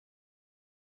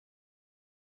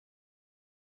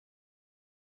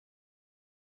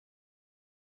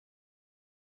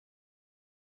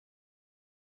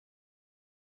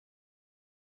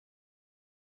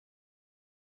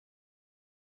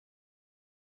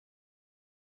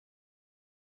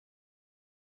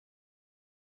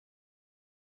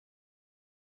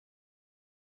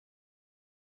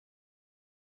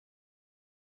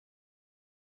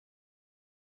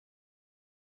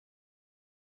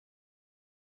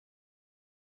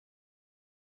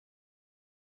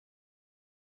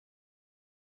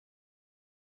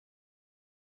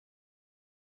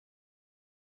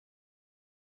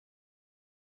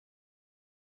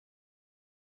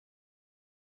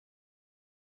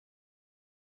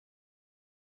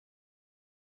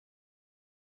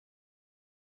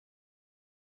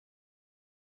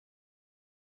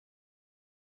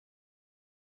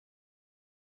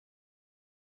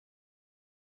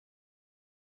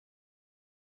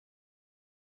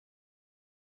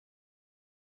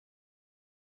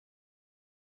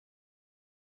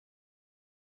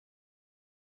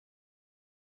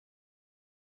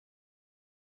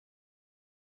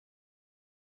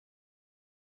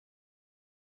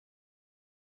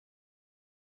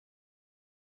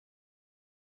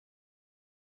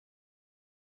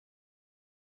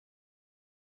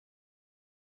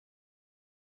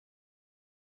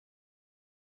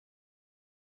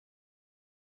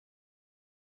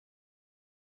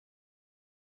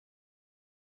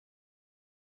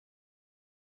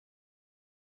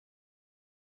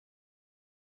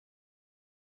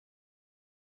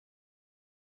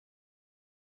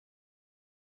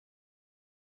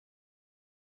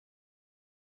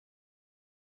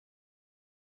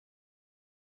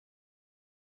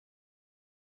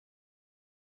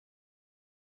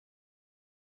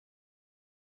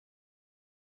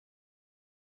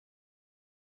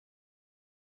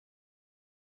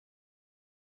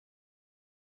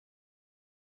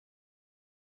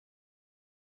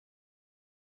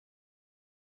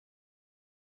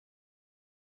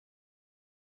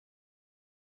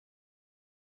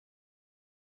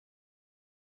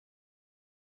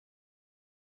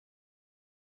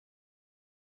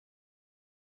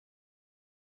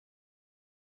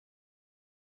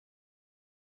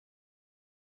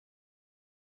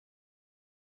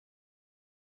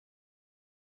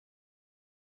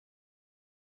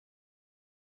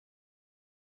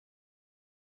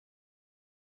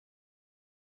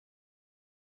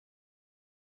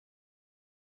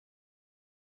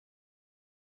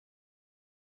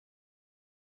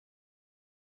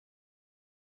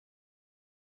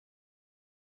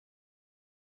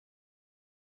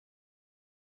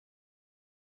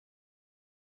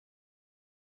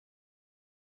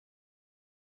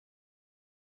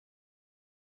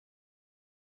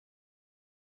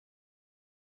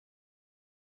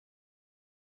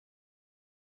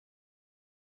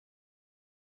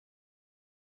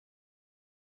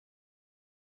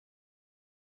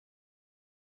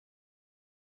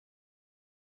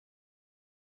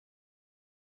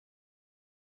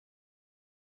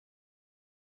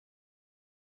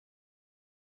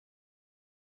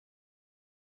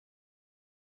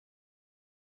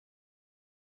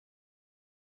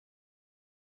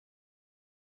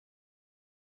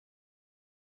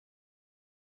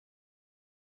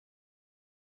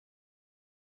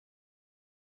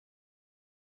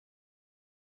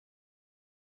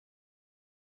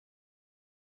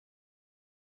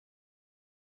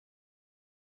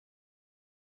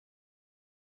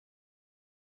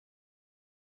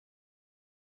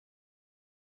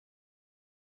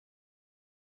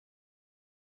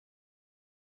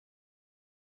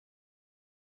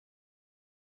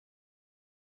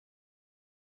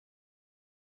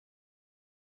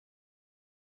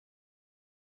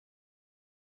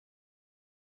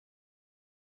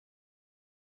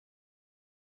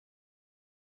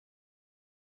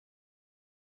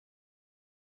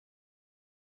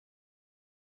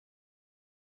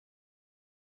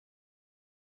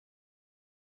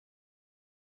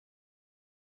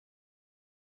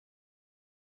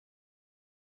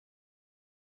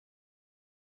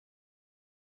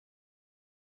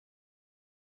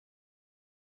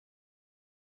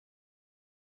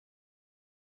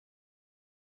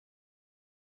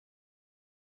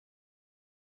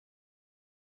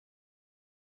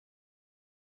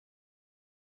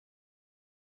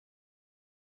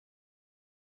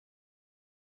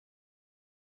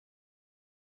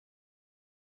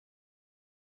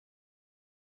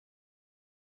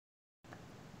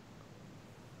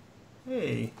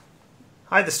Hey.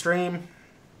 Hi, the stream.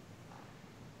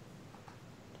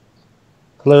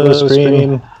 Hello,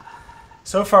 stream.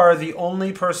 So far, the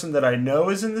only person that I know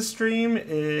is in the stream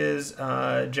is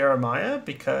Jeremiah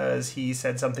because he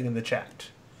said something in the chat.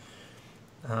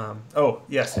 Oh,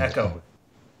 yes, Echo.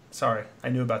 Sorry, I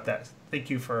knew about that. Thank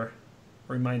you for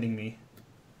reminding me.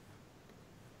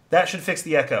 That should fix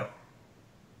the echo.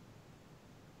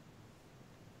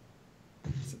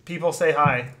 People say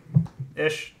hi.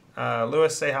 Ish.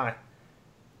 Lewis, say hi.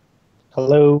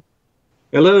 Hello.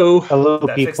 Hello. Hello, Did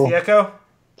that fix the people. echo?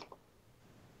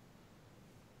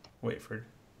 Wait for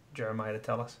Jeremiah to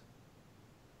tell us.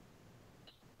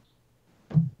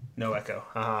 No echo.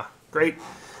 Haha. Great.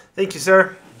 Thank you,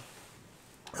 sir.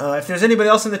 If there's anybody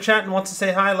else in the chat and wants to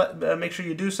say hi, make sure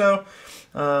you do so.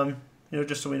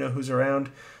 Just so we know who's around.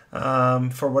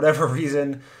 For whatever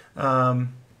reason,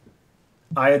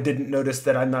 I didn't notice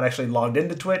that I'm not actually logged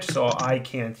into Twitch, so I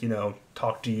can't,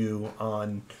 talk to you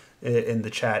in the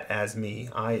chat as me.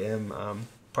 I am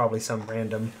probably some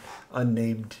random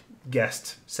unnamed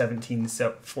guest,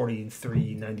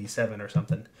 174397 or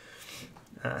something.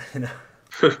 As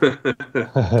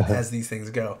these things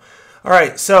go. All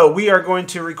right, so we are going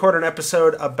to record an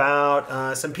episode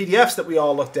about some PDFs that we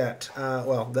all looked at,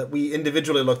 that we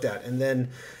individually looked at, and then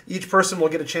each person will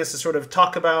get a chance to sort of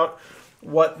talk about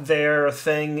what their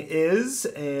thing is,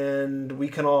 and we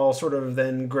can all sort of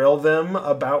then grill them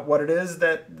about what it is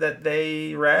that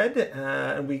they read,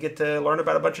 and we get to learn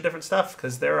about a bunch of different stuff,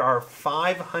 because there are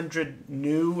 500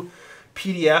 new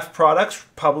PDF products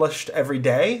published every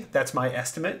day. That's my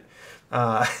estimate.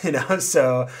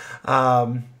 So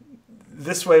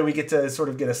this way we get to sort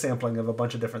of get a sampling of a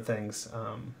bunch of different things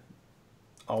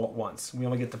all at once. We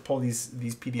only get to pull these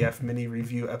PDF mini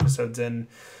review episodes in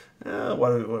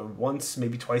once,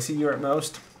 maybe twice a year at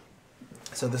most.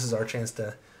 So this is our chance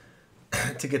to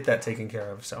get that taken care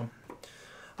of. So,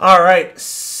 all right.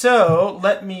 So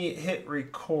let me hit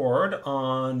record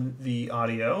on the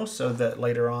audio so that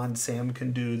later on Sam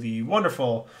can do the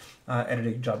wonderful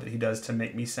editing job that he does to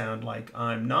make me sound like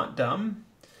I'm not dumb.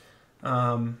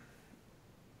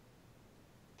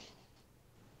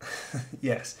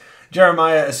 Yes.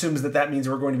 Jeremiah assumes that means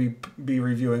we're going to be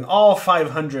reviewing all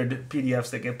 500 PDFs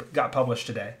that got published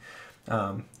today,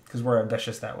 because we're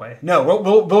ambitious that way. No,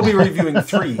 we'll be reviewing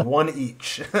 3, one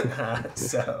each.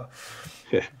 So,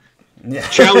 yeah.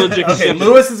 Challenge accepted. Okay,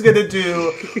 Lewis is going to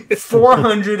do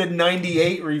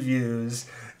 498 reviews,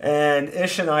 and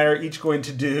Ish and I are each going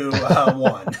to do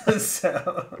 1.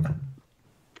 So,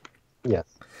 yes.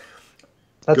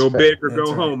 Go fair. big or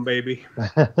go home, baby.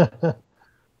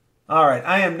 All right,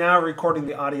 I am now recording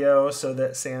the audio so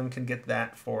that Sam can get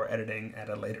that for editing at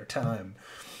a later time.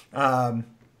 Are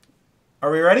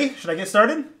we ready? Should I get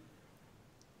started?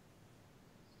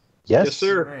 Yes,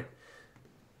 sir. All right.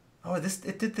 Oh,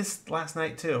 it did this last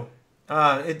night too.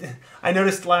 I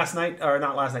noticed last night, or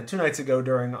not last night, 2 nights ago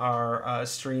during our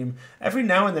stream, every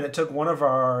now and then it took one of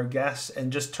our guests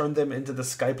and just turned them into the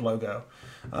Skype logo.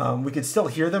 We could still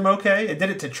hear them okay. It did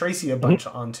it to Tracy a bunch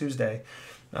on Tuesday.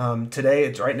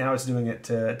 Today, right now it's doing it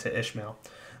to Ishmael.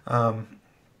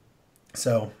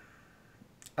 So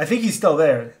I think he's still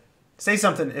there. Say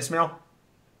something, Ishmael.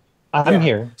 I'm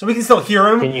here. So we can still hear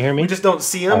him. Can you hear me? We just don't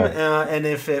see him. Right. And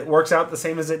if it works out the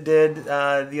same as it did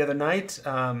the other night,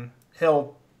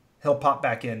 he'll pop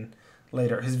back in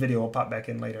later. His video will pop back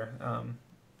in later,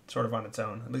 sort of on its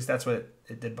own. At least that's what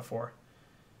it did before.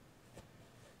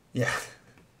 Yeah.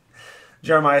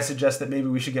 Jeremiah suggests that maybe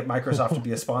we should get Microsoft to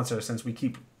be a sponsor since we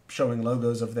keep showing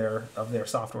logos of their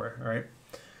software,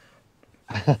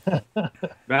 right?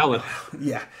 Valid.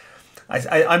 Yeah.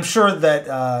 I'm sure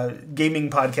that gaming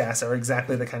podcasts are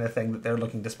exactly the kind of thing that they're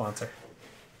looking to sponsor.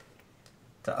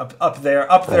 To up their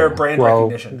brand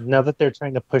recognition. Now that they're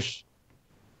trying to push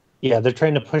they're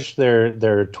trying to push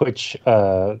their Twitch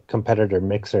competitor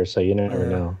Mixer, so you never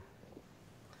know.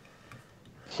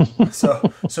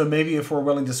 So maybe if we're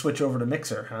willing to switch over to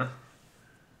Mixer, huh?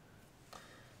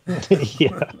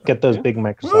 Yeah, get those big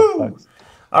Microsoft bucks.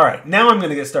 All right, now I'm going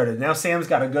to get started. Now Sam's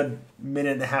got a good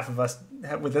minute and a half of us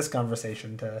with this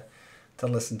conversation to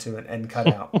listen to and cut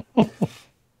out.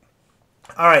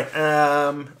 All right,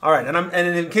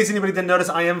 and in case anybody didn't notice,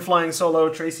 I am flying solo.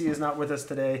 Tracy is not with us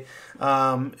today.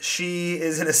 She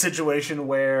is in a situation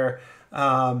where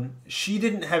she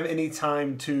didn't have any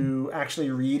time to actually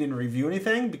read and review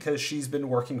anything because she's been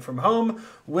working from home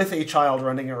with a child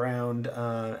running around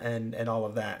and all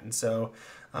of that. And so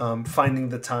finding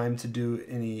the time to do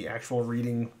any actual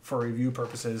reading for review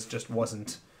purposes just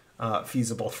wasn't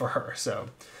feasible for her. So,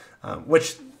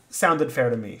 which sounded fair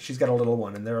to me. She's got a little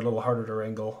one and they're a little harder to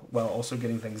wrangle while also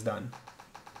getting things done.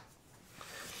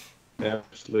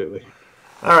 Absolutely.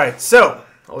 All right, so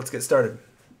let's get started.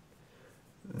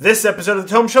 This episode of the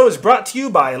Tome Show is brought to you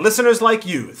by listeners like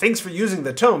you. Thanks for using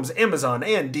the Tome's Amazon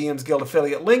and DM's Guild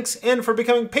affiliate links and for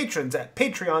becoming patrons at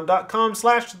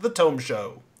patreon.com/The Tome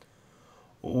Show.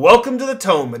 Welcome to the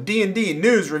Tome, a D&D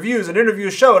news, reviews, and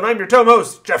interviews show, and I'm your Tome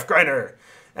host, Jeff Greiner.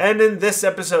 And in this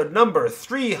episode number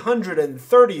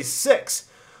 336,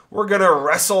 we're going to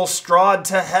wrestle Strahd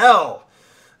to hell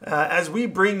as we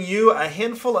bring you a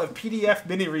handful of PDF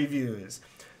mini-reviews.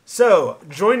 So,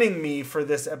 joining me for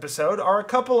this episode are a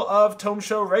couple of Tome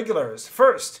Show regulars.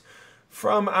 First,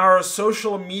 from our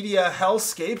social media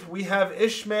hellscape, we have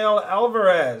Ishmael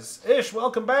Alvarez. Ish,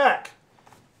 welcome back.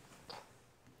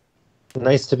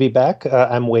 Nice to be back.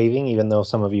 I'm waving, even though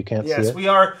some of you can't see it. Yes,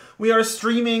 we are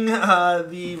streaming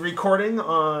the recording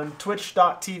on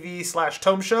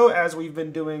twitch.tv/Tome Show, as we've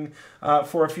been doing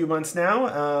for a few months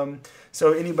now.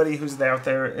 So anybody who's out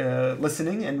there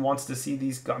listening and wants to see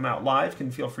these come out live can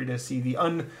feel free to see the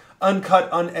uncut,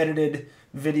 unedited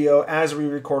video as we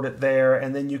record it there.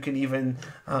 And then you can even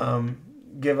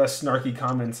give us snarky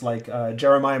comments like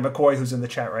Jeremiah McCoy, who's in the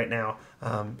chat right now.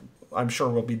 I'm sure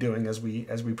we'll be doing as we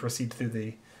proceed through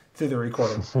the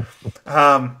recording.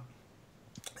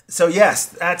 So yes,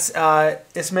 that's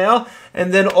Ismail.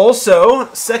 And then also,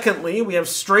 secondly, we have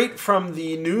straight from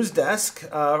the news desk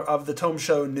of the Tome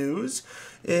Show News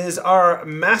is our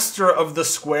master of the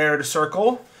squared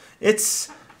circle. It's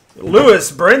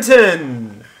Lewis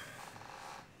Brenton.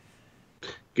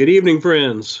 Good evening,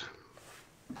 friends.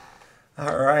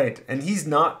 All right, and he's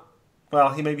not.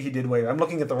 Well, maybe he did wave. I'm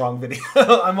looking at the wrong video.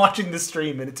 I'm watching the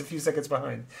stream, and it's a few seconds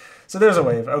behind. So there's a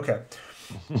wave. Okay.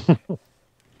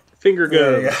 Finger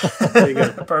good. There you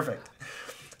go. Perfect.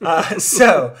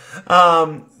 So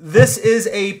this is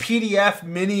a PDF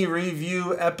mini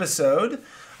review episode.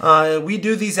 We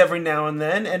do these every now and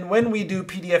then, and when we do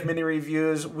PDF mini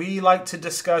reviews, we like to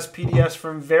discuss PDFs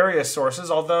from various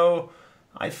sources, although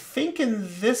I think in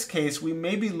this case we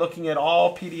may be looking at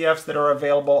all PDFs that are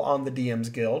available on the DM's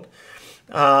Guild.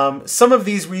 Some of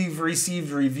these we've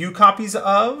received review copies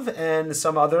of, and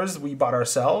some others we bought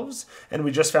ourselves, and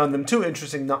we just found them too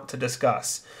interesting not to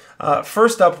discuss.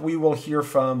 First up, we will hear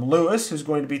from Lewis, who's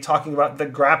going to be talking about the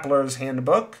Grapplers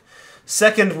Handbook.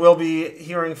 Second, we'll be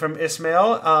hearing from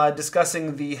Ismail,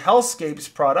 discussing the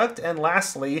Hellscapes product. And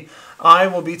lastly, I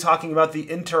will be talking about the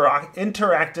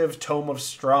interactive Tome of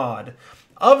Strahd.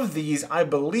 Of these, I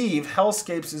believe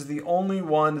Hellscapes is the only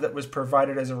one that was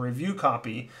provided as a review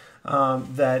copy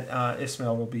that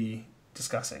Ismail will be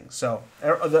discussing. So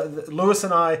Lewis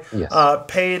and I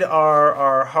paid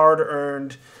our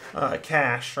hard-earned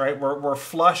cash, right? We're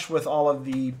flush with all of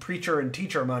the preacher and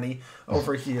teacher money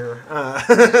over here.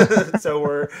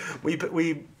 So we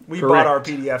bought our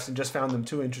PDFs and just found them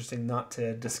too interesting not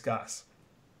to discuss.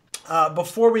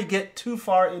 Before we get too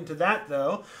far into that,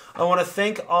 though, I want to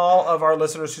thank all of our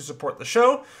listeners who support the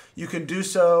show. You can do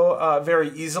so very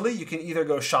easily. You can either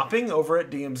go shopping over at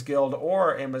DM's Guild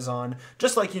or Amazon,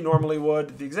 just like you normally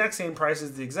would. The exact same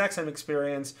prices, the exact same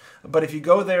experience. But if you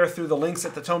go there through the links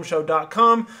at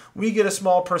thetomeshow.com, we get a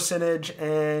small percentage,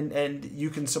 and you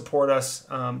can support us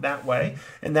that way.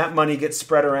 And that money gets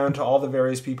spread around to all the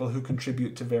various people who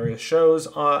contribute to various shows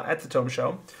at the Tome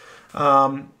Show.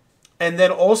 And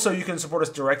then also you can support us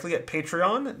directly at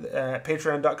Patreon, at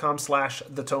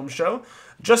patreon.com/thetomeshow.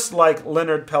 Just like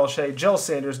Leonard Pelche, Jill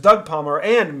Sanders, Doug Palmer,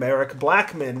 and Merrick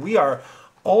Blackman. We are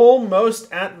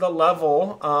almost at the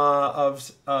level of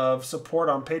support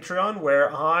on Patreon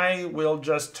where I will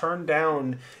just turn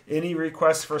down any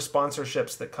requests for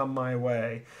sponsorships that come my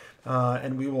way.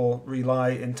 And we will rely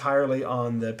entirely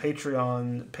on the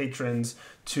Patreon patrons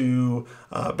to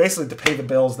basically to pay the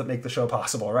bills that make the show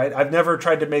possible, right? I've never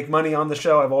tried to make money on the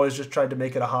show. I've always just tried to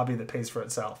make it a hobby that pays for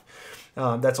itself.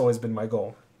 That's always been my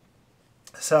goal.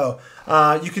 So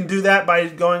you can do that by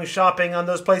going shopping on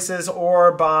those places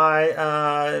or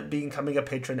by becoming a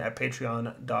patron at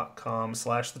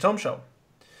patreon.com/thetomeshow.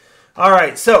 All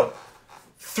right, so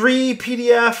 3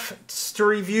 PDFs to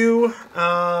review.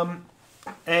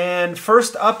 And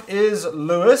first up is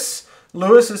Lewis.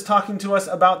 Lewis is talking to us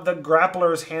about the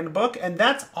Grapplers Handbook, and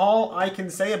that's all I can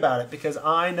say about it because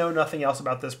I know nothing else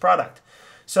about this product.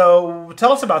 So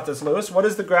tell us about this, Lewis. What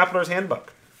is the Grapplers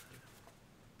Handbook?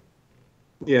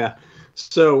 Yeah.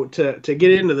 So to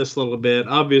get into this a little bit,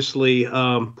 obviously,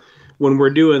 when we're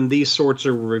doing these sorts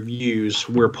of reviews,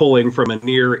 we're pulling from a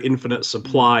near infinite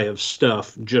supply of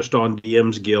stuff just on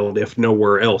DM's Guild, if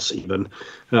nowhere else even.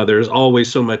 There's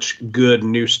always so much good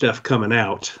new stuff coming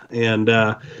out. And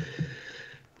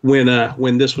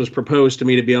when this was proposed to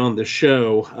me to be on the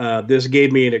show, this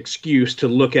gave me an excuse to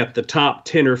look at the top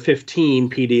 10 or 15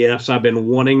 PDFs I've been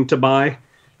wanting to buy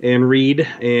and read,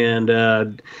 and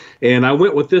I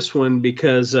went with this one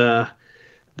because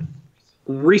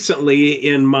recently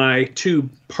in my two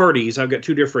parties, I've got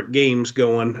two different games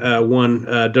going. One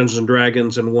Dungeons and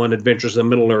Dragons and one Adventures in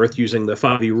Middle Earth using the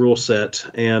 5e rule set,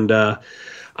 and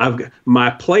my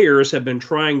players have been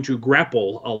trying to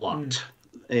grapple a lot.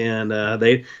 And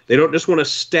they don't just want to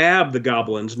stab the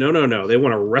goblins. No. They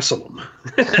want to wrestle them.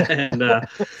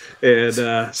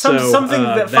 Something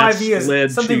that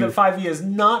 5e is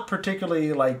not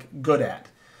particularly like good at.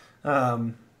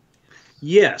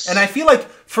 Yes, and I feel like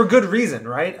for good reason,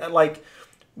 right? Like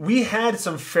we had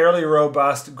some fairly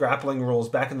robust grappling rules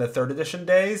back in the 3rd edition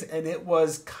days, and it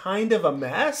was kind of a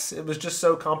mess. It was just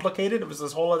so complicated. It was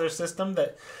this whole other system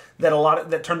that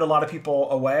turned a lot of people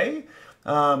away.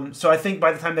 So I think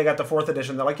by the time they got to 4th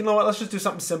edition, they're like, you know what, let's just do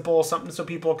something simple, something so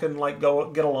people can like go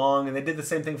get along. And they did the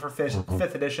same thing for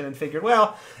 5th edition and figured,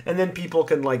 well, and then people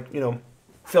can like, you know,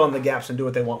 fill in the gaps and do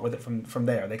what they want with it from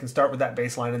there. They can start with that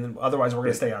baseline, and then otherwise we're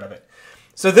going to stay out of it.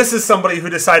 So this is somebody who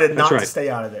decided not to stay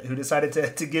out of it, who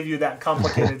decided to give you that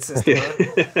complicated system.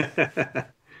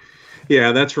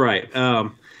 Yeah, that's right.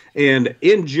 And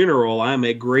in general, I'm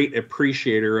a great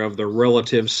appreciator of the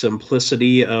relative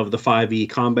simplicity of the 5e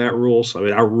combat rules. I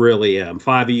mean, I really am.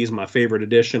 5e is my favorite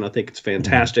edition. I think it's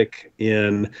fantastic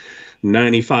in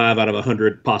 95 out of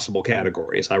 100 possible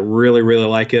categories. I really, really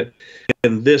like it.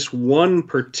 In this one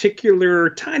particular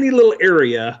tiny little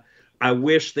area, I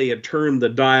wish they had turned the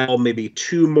dial maybe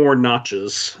 2 more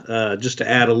notches just to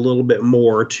add a little bit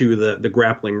more to the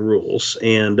grappling rules.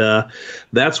 And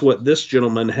that's what this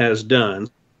gentleman has done.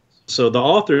 So the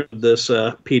authors of this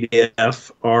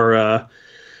PDF are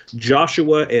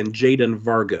Joshua and Jaden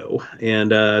Vargo.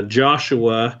 And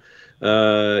Joshua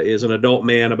is an adult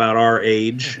man about our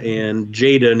age, and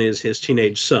Jaden is his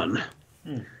teenage son.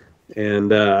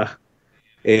 And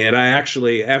I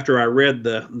actually, after I read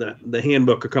the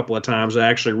handbook a couple of times, I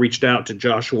actually reached out to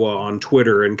Joshua on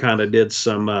Twitter and kind of did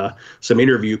some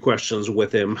interview questions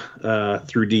with him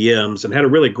through DMs, and had a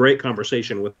really great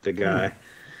conversation with the guy.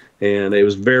 And it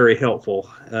was very helpful.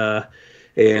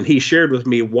 And he shared with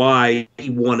me why he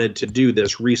wanted to do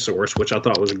this resource, which I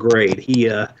thought was great.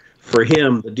 For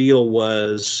him, the deal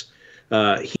was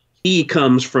he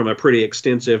comes from a pretty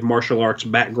extensive martial arts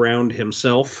background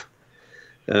himself.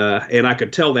 And I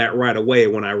could tell that right away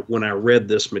when I read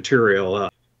this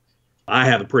material. I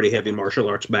have a pretty heavy martial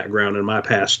arts background in my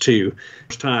past too.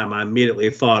 First time I immediately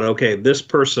thought, okay, this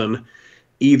person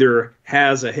either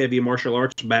has a heavy martial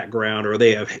arts background, or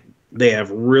they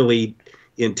have really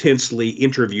intensely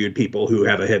interviewed people who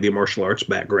have a heavy martial arts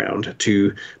background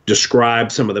to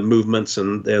describe some of the movements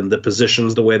and the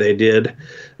positions the way they did.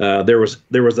 There was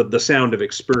the sound of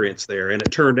experience there, and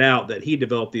it turned out that he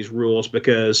developed these rules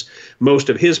because most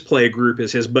of his play group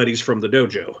is his buddies from the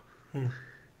dojo.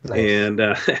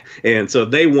 Nice. And so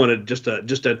they wanted just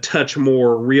a touch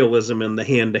more realism in the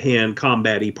hand-to-hand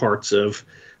combat-y parts of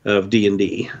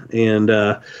D&D.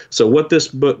 And so what this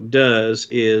book does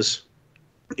is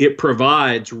it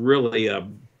provides really a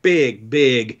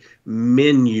big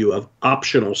menu of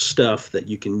optional stuff that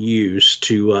you can use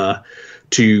to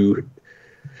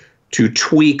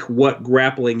tweak what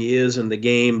grappling is in the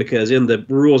game, because in the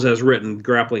rules as written,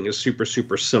 grappling is super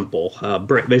simple.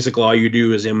 Basically, all you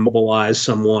do is immobilize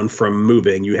someone from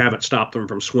moving. You haven't stopped them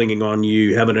from swinging on you.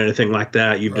 You haven't anything like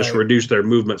that. You've just reduced their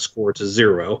movement score to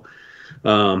 0.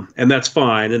 And that's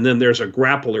fine. And then there's a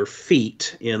grappler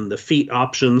feat in the feat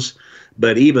options,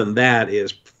 but even that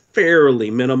is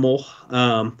fairly minimal.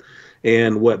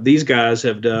 And what these guys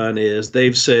have done is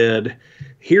they've said,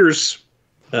 here's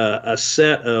a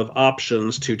set of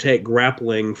options to take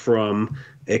grappling from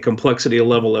a complexity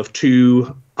level of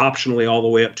 2, optionally all the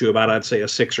way up to about, I'd say, a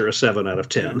 6 or a 7 out of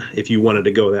 10, if you wanted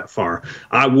to go that far.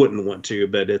 I wouldn't want to,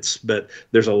 but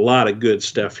there's a lot of good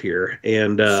stuff here.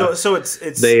 And so it's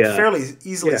fairly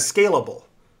easily scalable,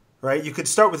 right? You could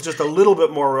start with just a little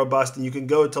bit more robust, and you can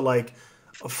go to like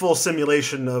a full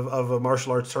simulation of a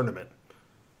martial arts tournament.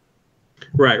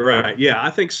 Right. Yeah,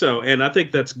 I think so. And I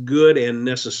think that's good and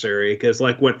necessary, because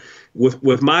like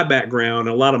with my background,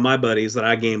 a lot of my buddies that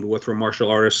I gamed with were martial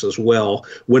artists as well.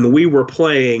 When we were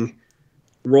playing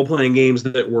role-playing games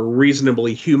that were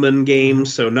reasonably human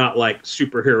games, so not like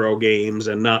superhero games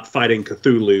and not fighting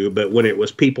Cthulhu, but when it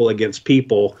was people against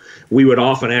people, we would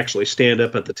often actually stand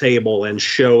up at the table and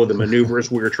show the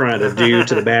maneuvers we were trying to do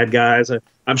to the bad guys.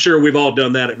 I'm sure we've all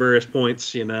done that at various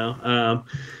points, you know.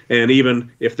 And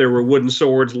even if there were wooden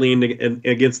swords leaned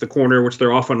against the corner, which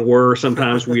there often were,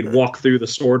 sometimes we'd walk through the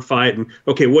sword fight and,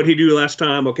 okay, what did he do last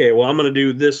time? Okay, well, I'm going to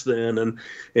do this then,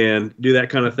 and do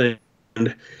that kind of thing.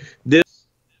 And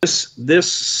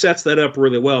this sets that up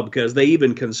really well, because they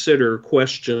even consider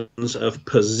questions of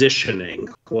positioning.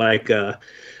 Like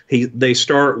they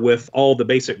start with all the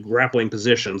basic grappling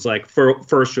positions. Like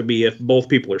first would be if both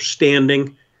people are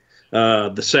standing.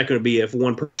 The second would be if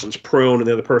one person's prone and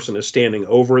the other person is standing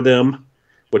over them,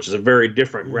 which is a very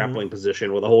different grappling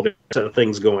position with a whole different set of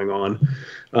things going on.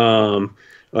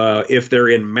 If they're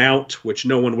in mount, which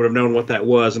no one would have known what that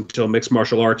was until mixed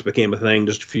martial arts became a thing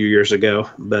just a few years ago,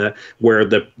 but where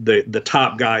the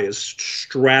top guy is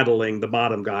straddling the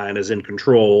bottom guy and is in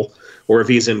control, or if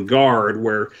he's in guard,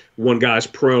 where one guy's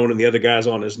prone and the other guy's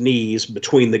on his knees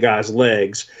between the guy's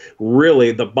legs,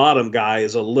 really the bottom guy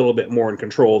is a little bit more in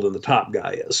control than the top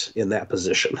guy is in that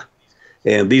position.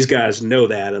 And these guys know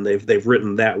that, and they've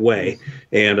written that way.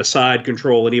 And a side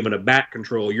control and even a back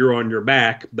control, you're on your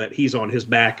back, but he's on his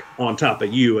back on top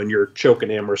of you, and you're choking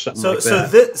him or something like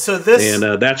that.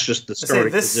 And that's just the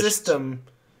starting this system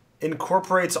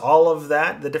incorporates all of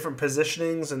that, the different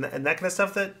positionings and that kind of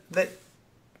stuff that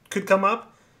could come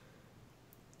up.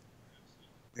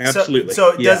 Absolutely.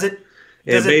 So yeah.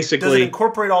 does it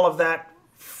incorporate all of that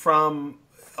from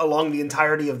along the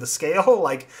entirety of the scale?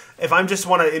 Like, if I just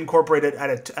want to incorporate it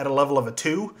at a level of a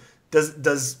 2,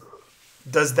 does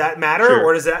that matter? Sure.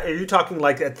 Or are you talking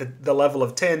like at the level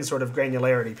of 10 sort of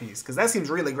granularity piece? Because that seems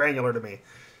really granular to me.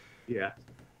 Yeah.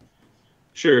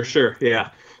 Sure. Yeah.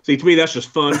 See, to me, that's just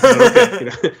fun. But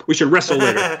okay, we should wrestle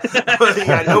later.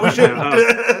 Yeah, no, we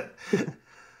shouldn't.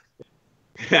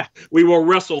 Yeah, we will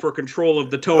wrestle for control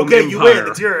of the Tome Empire. Okay, you win.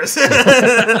 It's yours.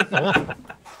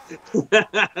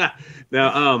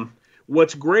 Now,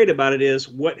 what's great about it is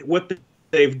what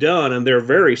they've done, and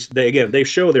they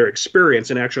show their experience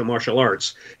in actual martial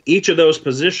arts. Each of those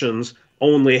positions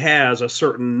only has a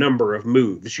certain number of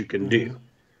moves you can do.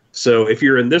 So if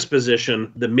you're in this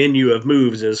position, the menu of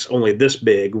moves is only this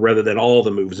big rather than all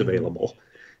the moves available.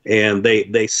 And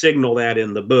they signal that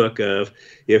in the book of,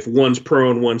 if one's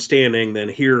prone, one's standing, then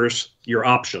here's your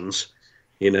options.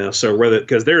 You know, so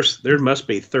because there must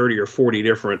be 30 or 40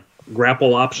 different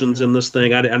grapple options in this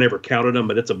thing. I never counted them,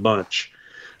 but it's a bunch.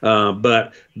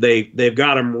 But they've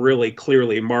got them really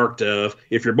clearly marked of,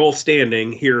 if you're both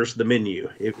standing, here's the menu.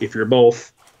 If you're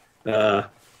both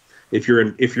if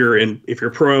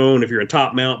you're prone, if you're in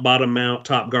top mount, bottom mount,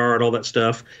 top guard, all that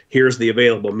stuff, here's the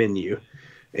available menu.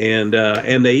 And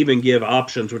they even give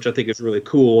options, which I think is really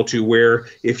cool, to where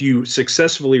if you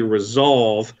successfully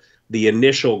resolve the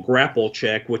initial grapple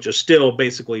check, which is still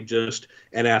basically just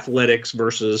an athletics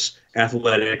versus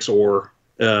athletics or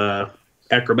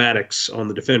acrobatics on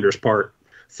the defender's part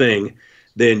thing,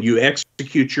 then you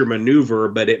execute your maneuver,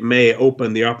 but it may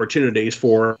open the opportunities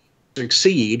for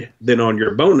succeed. Then on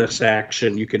your bonus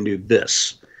action, you can do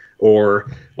this.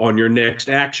 Or on your next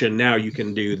action, now you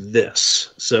can do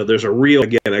this. So there's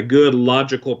a good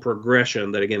logical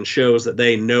progression that, again, shows that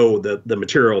they know the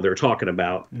material they're talking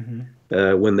about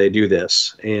when they do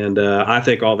this. And I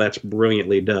think all that's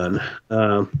brilliantly done.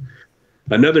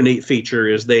 Another neat feature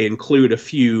is they include a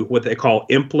few what they call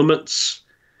implements,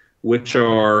 which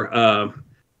are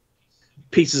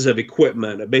pieces of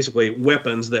equipment, basically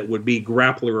weapons that would be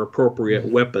grappler-appropriate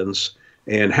weapons,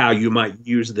 and how you might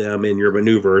use them in your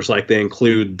maneuvers. Like, they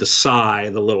include the sai,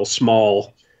 the little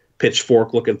small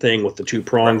pitchfork-looking thing with the 2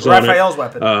 prongs on it. Raphael's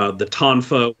weapon. The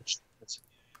tonfa.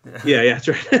 Yeah, that's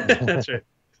right. That's right.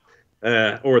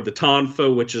 Or the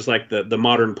tonfa, which is like the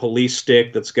modern police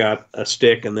stick that's got a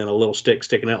stick and then a little stick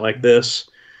sticking out like this.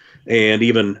 And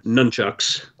even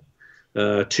nunchucks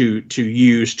to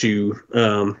use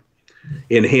to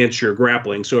enhance your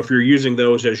grappling. So if you're using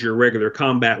those as your regular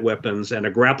combat weapons and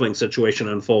a grappling situation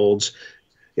unfolds,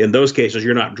 in those cases,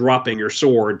 you're not dropping your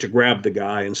sword to grab the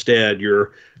guy. Instead,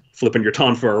 you're flipping your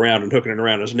tonfa around and hooking it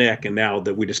around his neck, and now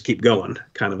that we just keep going,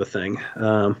 kind of a thing.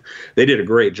 They did a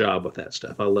great job with that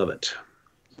stuff. I love it.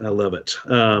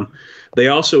 They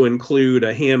also include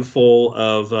a handful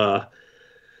of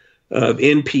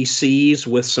NPCs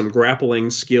with some grappling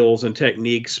skills and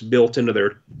techniques built into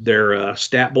their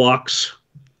stat blocks,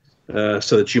 so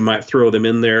that you might throw them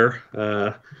in there.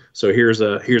 So here's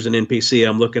an NPC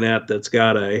I'm looking at that's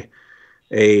got a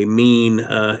mean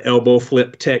elbow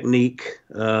flip technique.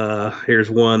 Here's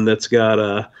one that's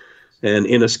got an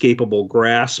inescapable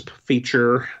grasp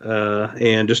feature,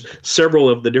 and just several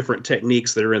of the different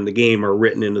techniques that are in the game are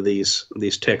written into these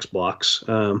text blocks.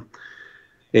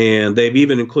 And they've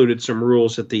even included some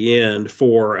rules at the end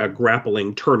for a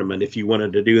grappling tournament. If you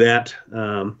wanted to do that,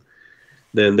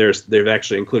 then they've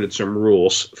actually included some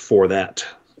rules for that.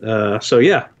 So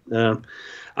yeah,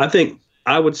 I think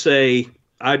I would say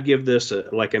I'd give this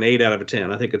like an 8 out of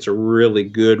 10. I think it's a really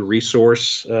good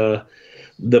resource.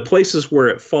 The places where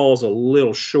it falls a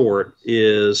little short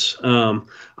is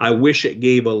I wish it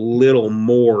gave a little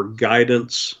more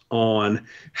guidance on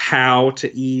how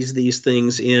to ease these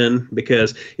things in,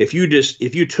 because if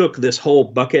you took this whole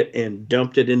bucket and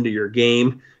dumped it into your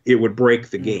game, it would break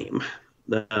the game.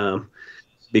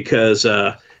 Because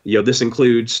this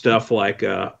includes stuff like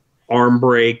arm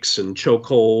breaks and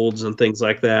chokeholds and things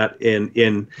like that,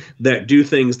 and that do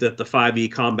things that the 5e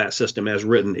combat system as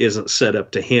written isn't set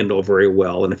up to handle very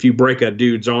well. And if you break a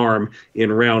dude's arm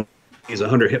in round, he's a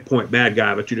 100 hit point bad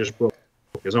guy, but you just broke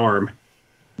his arm,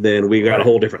 then we got a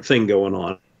whole different thing going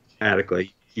on.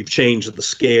 Automatically, you've changed the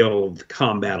scale of the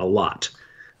combat a lot.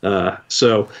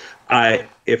 So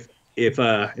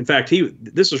in fact,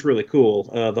 this is really cool.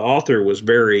 The author was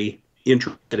very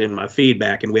interested in my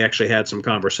feedback, and we actually had some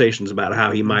conversations about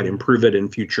how he might improve it in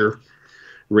future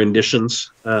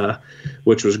renditions,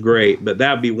 which was great. But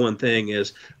that'd be one thing,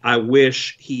 is I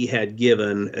wish he had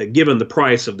given the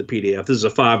price of the PDF. This is a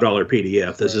 $5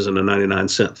 PDF. This isn't a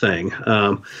 99-cent thing.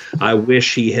 I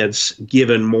wish he had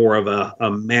given more of a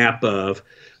map of,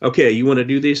 okay, you want to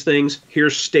do these things?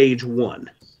 Here's stage 1.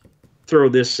 Throw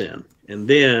this in. And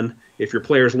then if your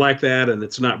players like that and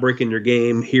it's not breaking your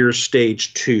game, here's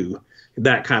stage 2.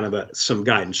 That kind of some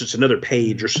guidance. Just another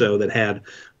page or so that had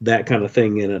that kind of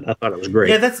thing in it. I thought it was great.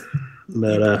 Yeah, that's.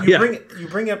 But you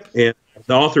bring up. And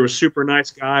the author was a super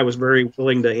nice guy. Was very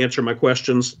willing to answer my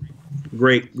questions.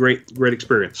 Great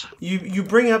experience. You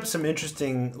bring up some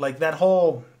interesting, like that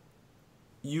whole.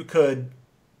 You could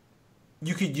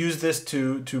use this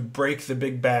to break the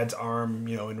big bad's arm,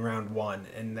 in round 1,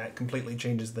 and that completely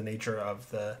changes the nature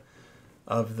of the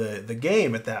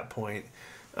game at that point.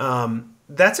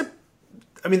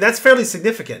 That's fairly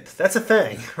significant. That's a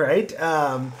thing, right?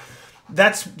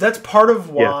 That's part of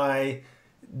why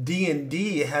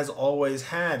D&D has always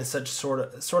had such sort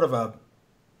of a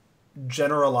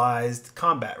generalized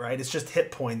combat, right? It's just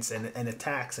hit points and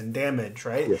attacks and damage,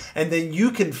 right? Yes. And then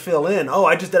you can fill in,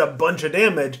 I just did a bunch of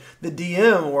damage. The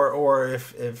DM or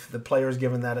if the player is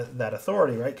given that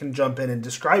authority, right, can jump in and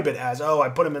describe it as, I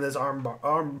put him in this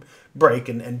arm break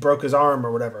and broke his arm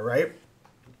or whatever, right?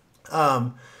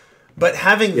 But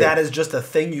having that as just a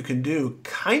thing you can do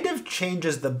kind of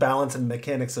changes the balance and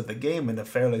mechanics of the game in a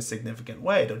fairly significant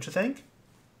way, don't you think?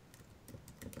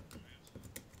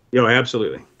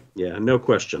 Absolutely. Yeah, no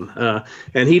question.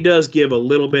 And he does give a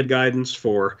little bit guidance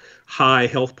for high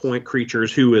health point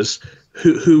creatures who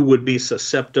would be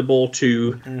susceptible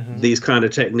to these kind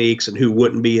of techniques and who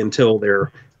wouldn't be until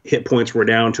their hit points were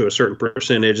down to a certain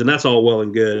percentage. And that's all well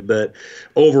and good. But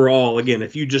overall, again,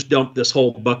 if you just dump this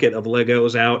whole bucket of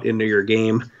Legos out into your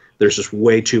game, there's just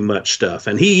way too much stuff.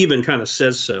 And he even kind of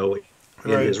says so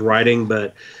in his writing,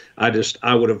 but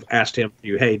I would have asked him,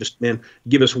 hey, just, man,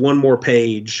 give us one more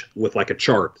page with like a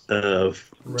chart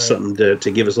of something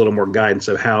to give us a little more guidance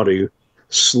of how to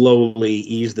slowly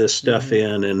ease this stuff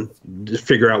in and just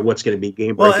figure out what's going to be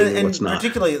game breaking and what's not.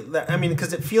 Particularly,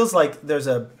 because it feels like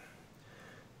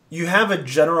you have a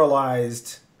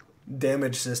generalized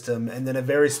damage system and then a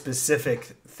very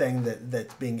specific thing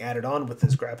that's being added on with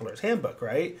this Grappler's Handbook,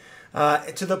 right?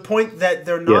 To the point that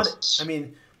they're not. Yes.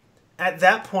 At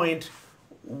that point,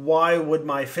 why would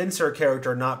my Fencer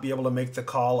character not be able to make the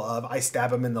call of I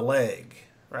stab him in the leg?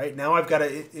 Right now, I've got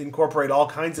to incorporate all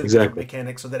kinds of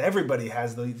mechanics so that everybody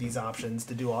has these options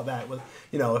to do all that. With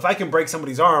if I can break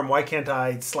somebody's arm, why can't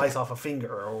I slice off a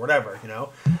finger or whatever?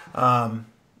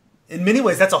 In many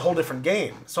ways, that's a whole different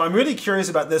game. So I'm really curious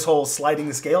about this whole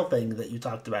sliding scale thing that you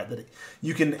talked about. That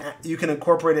you can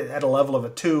incorporate it at a level of a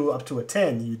 2 up to a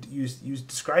 10. You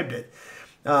described it.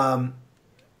 What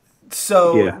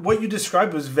you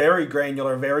described was very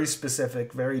granular, very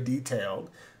specific, very detailed,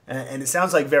 and it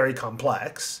sounds like very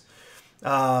complex,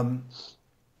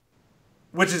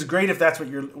 which is great if that's what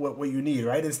you need,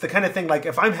 right? It's the kind of thing like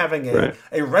if I'm having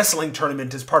a wrestling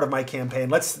tournament as part of my campaign,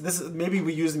 maybe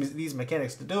we use these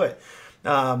mechanics to do it,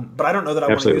 but I don't know that I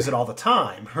want to use it all the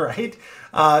time, right?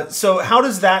 So how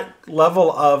does that level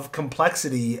of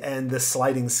complexity and the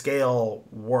sliding scale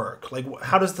work? Like,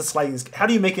 how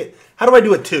do you make it? How do I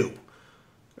do a 2?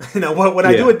 When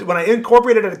I do it, when I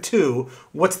incorporate it at a 2,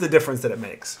 what's the difference that it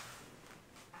makes?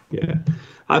 Yeah,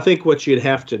 I think what you'd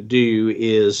have to do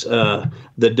is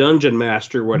the dungeon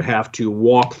master would have to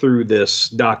walk through this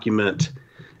document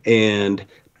and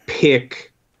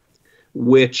pick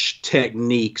which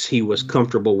techniques he was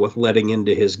comfortable with letting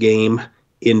into his game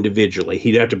individually.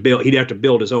 He'd have to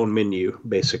build his own menu,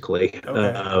 basically,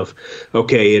 of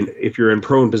okay, and if you're in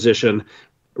prone position,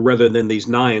 rather than these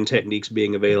 9 techniques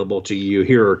being available to you,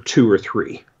 here are 2 or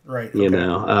 3. Right. You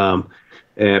know,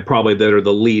 probably that are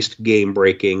the least game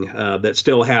breaking, that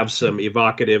still have some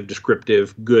evocative,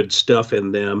 descriptive, good stuff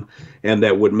in them, and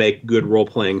that would make good role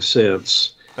playing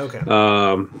sense. Okay.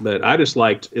 But I just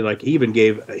liked, he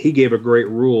gave a great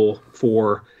rule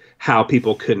for how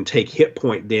people can take hit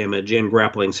point damage in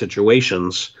grappling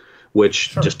situations,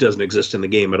 which just doesn't exist in the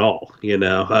game at all. You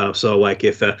know, so like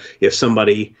if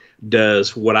somebody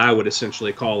does what I would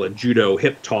essentially call a judo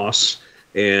hip toss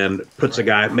and makes a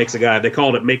guy, they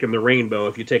called it making the rainbow.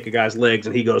 If you take a guy's legs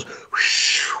and he goes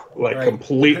whoosh,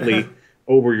 completely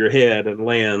over your head and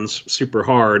lands super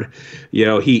hard, you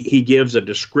know, he gives a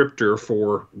descriptor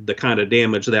for the kind of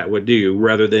damage that would do,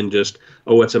 rather than just,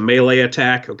 oh, it's a melee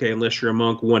attack. Okay, unless you're a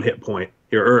monk, 1 hit point,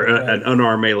 or an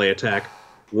unarmed melee attack,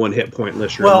 1 hit point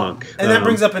unless you're a monk. And that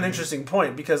brings up an interesting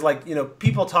point, because, like, you know,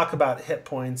 people talk about hit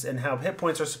points and how hit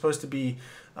points are supposed to be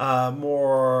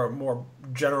more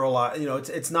generalized. You know,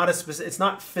 it's not it's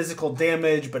not physical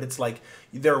damage, but it's like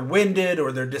they're winded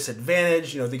or they're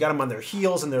disadvantaged. You know, they got them on their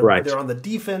heels and they're on the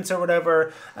defense or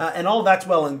whatever, and all that's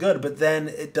well and good. But then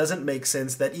it doesn't make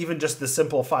sense that even just the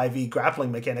simple 5e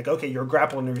grappling mechanic, okay, you're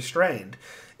grappling and restrained,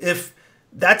 if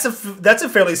that's a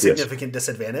fairly significant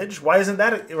disadvantage. Why isn't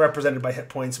that represented by hit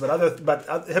points?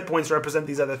 But hit points represent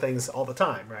these other things all the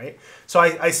time, right? So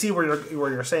I see where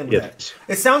you're saying with that.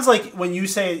 It sounds like when you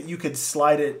say you could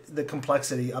slide the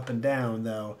complexity up and down,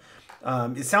 though,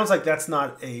 it sounds like that's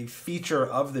not a feature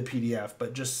of the PDF,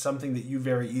 but just something that you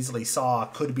very easily saw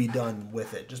could be done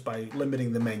with it just by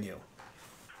limiting the menu.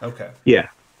 Okay. Yeah,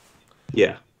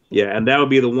 and that would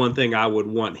be the one thing I would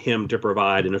want him to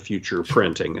provide in a future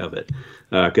printing of it,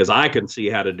 because I can see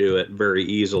how to do it very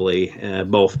easily,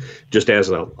 both just as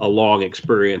a long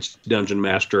experienced dungeon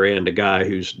master and a guy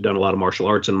who's done a lot of martial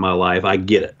arts in my life. I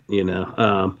get it, you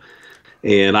know,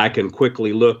 and I can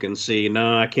quickly look and see,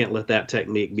 no, I can't let that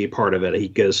technique be part of it,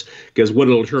 because what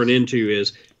it'll turn into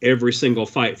is every single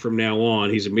fight from now on,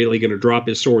 he's immediately going to drop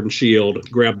his sword and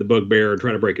shield, grab the bugbear, and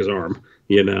try to break his arm.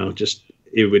 You know, just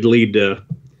it would lead to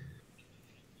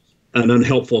an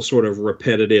unhelpful sort of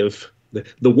repetitive,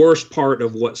 the worst part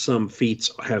of what some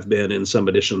feats have been in some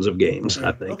editions of games,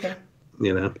 I think. Okay.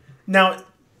 You know. Now,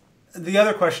 the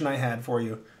other question I had for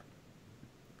you: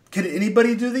 can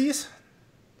anybody do these,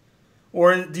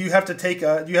 or do you have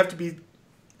to be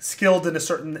skilled in a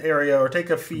certain area or take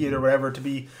a feat or whatever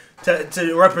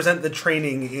to represent the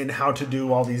training in how to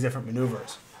do all these different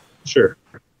maneuvers? Sure.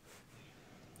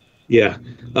 Yeah,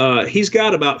 he's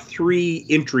got about 3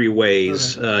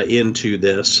 entryways into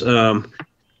this.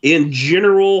 In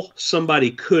general,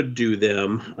 somebody could do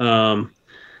them.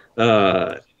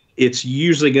 It's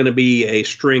usually going to be a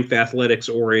strength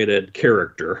athletics-oriented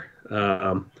character.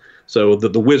 So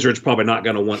the wizard's probably not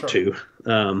going to want to.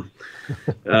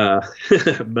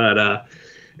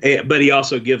 But he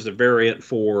also gives a variant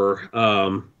for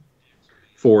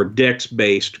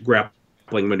dex-based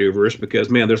grappling maneuvers, because,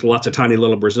 man, there's lots of tiny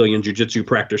little Brazilian jiu-jitsu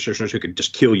practitioners who could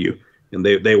just kill you, and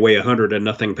they weigh 100 and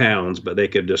nothing pounds, but they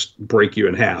could just break you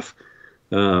in half.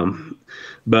 So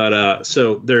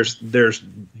there's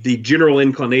the general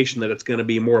inclination that it's going to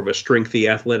be more of a strengthy,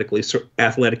 athletic-y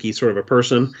sort of a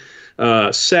person.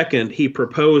 Second, he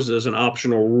proposes an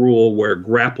optional rule where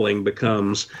grappling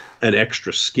becomes an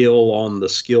extra skill on the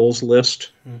skills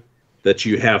list that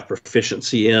you have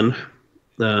proficiency in.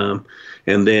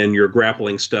 And then your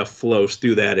grappling stuff flows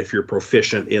through that if you're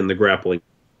proficient in the grappling.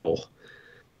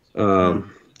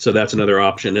 So that's another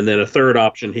option. And then a third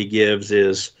option he gives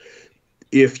is,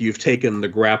 if you've taken the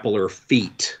grappler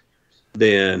feat,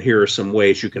 then here are some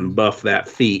ways you can buff that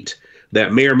feat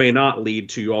that may or may not lead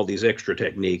to all these extra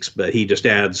techniques. But he just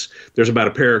adds, there's about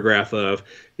a paragraph of,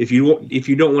 if you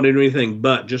don't want to do anything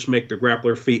but just make the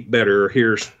grappler feat better,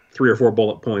 here's 3 or 4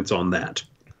 bullet points on that.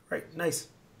 Right. Nice.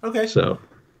 Okay. So.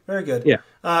 Very good. Yeah.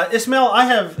 Ismail, I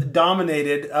have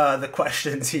dominated the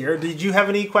questions here. Did you have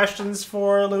any questions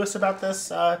for Lewis about this,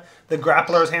 the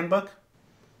Grappler's Handbook?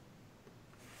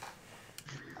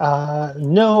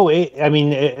 No,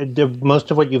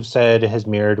 most of what you've said has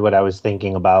mirrored what I was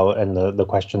thinking about and the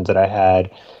questions that I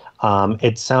had.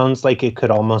 It sounds like it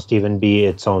could almost even be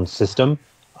its own system.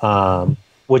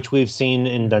 which we've seen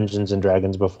in Dungeons and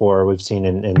Dragons before. We've seen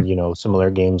in similar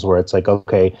games where it's like,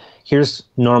 okay, here's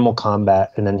normal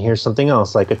combat, and then here's something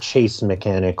else like a chase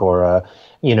mechanic or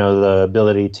the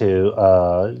ability to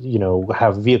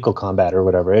have vehicle combat or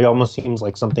whatever. It almost seems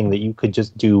like something that you could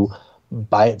just do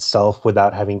by itself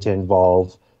without having to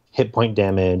involve hit point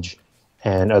damage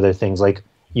and other things. Like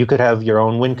you could have your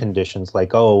own win conditions,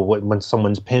 like, oh, when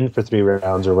someone's pinned for 3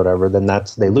 rounds or whatever, then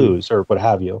they lose or what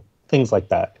have you, things like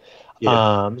that.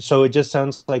 Yeah. So it just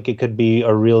sounds like it could be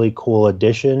a really cool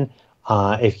addition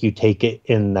if you take it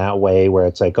in that way, where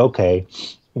it's like, okay,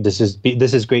 this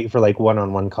is great for like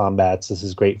one-on-one combats. This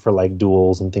is great for like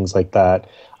duels and things like that.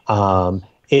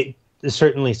 It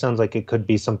certainly sounds like it could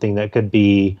be something that could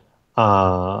be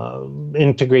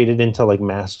integrated into like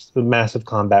massive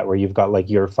combat where you've got like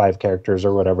your 5 characters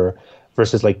or whatever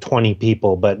versus like 20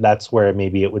 people, but that's where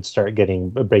maybe it would start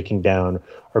breaking down,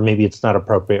 or maybe it's not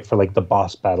appropriate for like the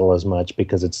boss battle as much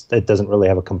because it doesn't really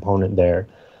have a component there,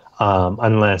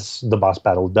 unless the boss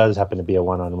battle does happen to be a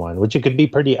one-on-one, which it could be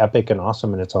pretty epic and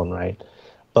awesome in its own right.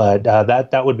 But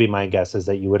that would be my guess, is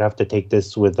that you would have to take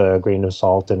this with a grain of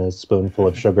salt and a spoonful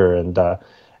of sugar, and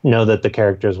know that the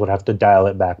characters would have to dial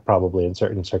it back probably in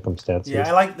certain circumstances. Yeah,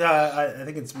 I like I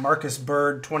think it's Marcus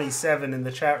Bird 27 in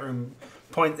the chat room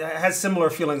has similar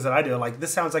feelings that I do. Like,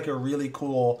 this sounds like a really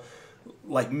cool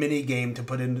like mini game to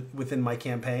put in within my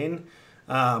campaign,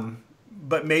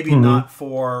 but maybe not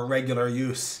for regular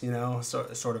use,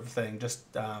 sort of thing.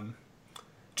 Just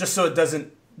so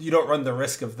you don't run the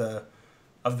risk of the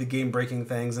game breaking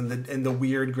things and the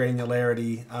weird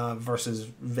granularity versus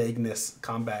vagueness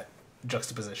combat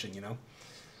juxtaposition.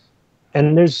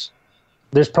 And there's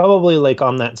probably like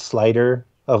on that slider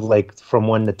of like from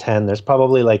 1 to 10, there's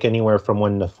probably like anywhere from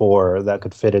 1 to 4 that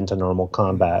could fit into normal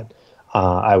combat.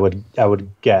 I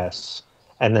would guess,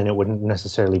 and then it wouldn't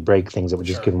necessarily break things. It would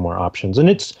just give more options, and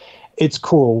it's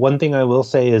cool. One thing I will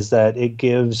say is that it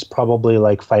gives probably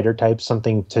like fighter types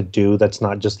something to do that's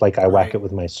not just like I whack it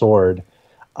with my sword,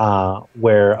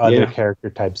 where other character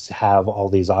types have all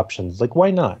these options. Like,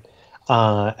 why not?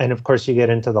 And of course, you get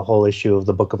into the whole issue of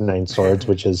the Book of Nine Swords,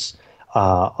 which is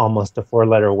almost a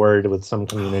 4-letter word with some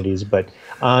communities, but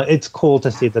it's cool to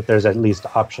see that there's at least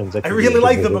options. I really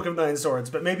like the Book of Nine Swords,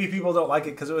 but maybe people don't like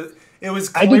it because it was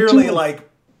clearly like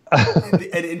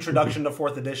an introduction to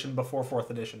 4th edition before 4th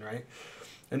edition, right?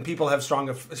 And people have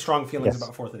strong feelings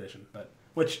about 4th edition,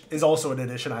 which is also an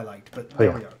edition I liked. But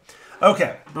there we go.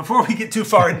 Okay, before we get too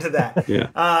far into that,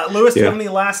 Lewis, do you have any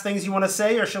last things you want to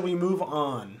say, or shall we move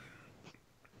on?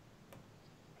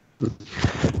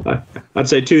 I'd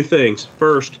say 2 things.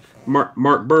 First,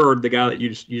 Mark Bird, the guy that you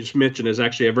just mentioned, is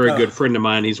actually a very good friend of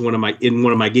mine. He's in one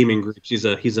of my gaming groups. He's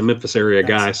a Memphis area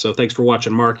guy. So thanks for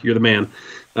watching, Mark. You're the man.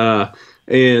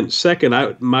 And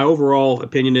second, my overall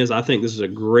opinion is I think this is a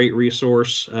great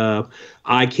resource.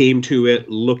 I came to it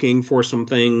looking for some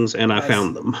things, and I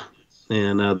found them.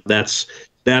 And that's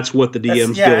what the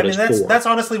DM's Guild is for. That's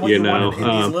honestly what you wanted.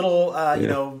 These little,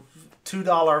 $2,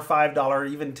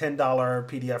 $5, even $10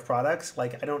 PDF products.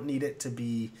 Like, I don't need it to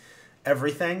be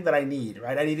everything that I need,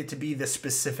 right? I need it to be the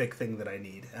specific thing that I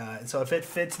need. So if it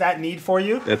fits that need for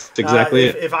you, that's exactly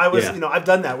it. If I was, I've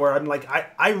done that where I'm like,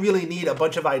 I really need a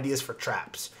bunch of ideas for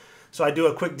traps. So I do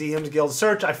a quick DM's Guild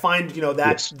search. I find, that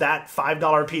 $5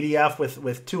 PDF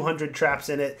with 200 traps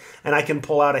in it, and I can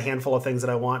pull out a handful of things that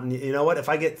I want. And you know what? If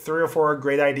I get 3 or 4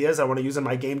 great ideas I want to use in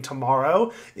my game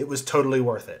tomorrow, it was totally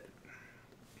worth it.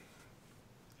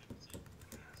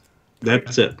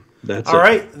 That's it. All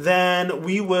right, then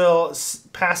we will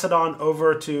pass it on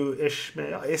over to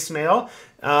Ismail.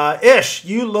 Ish,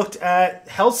 you looked at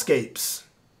Hellscapes.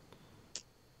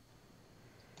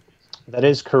 That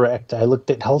is correct. I looked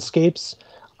at Hellscapes.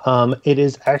 It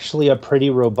is actually a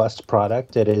pretty robust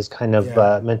product. It is kind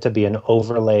of meant to be an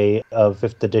overlay of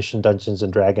 5th edition Dungeons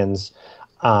and Dragons,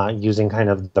 using kind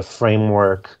of the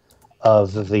framework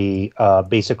of the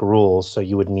basic rules. So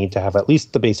you would need to have at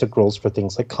least the basic rules for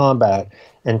things like combat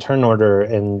and turn order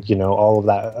and all of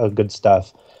that good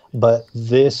stuff. But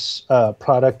this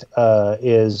product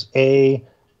is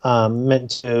meant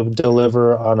to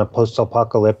deliver on a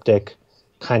post-apocalyptic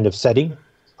kind of setting,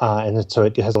 and so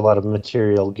it has a lot of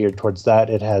material geared towards that.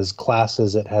 It has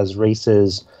classes, it has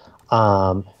races,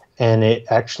 and it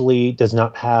actually does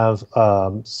not have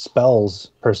spells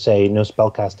per se, no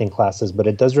spellcasting classes, but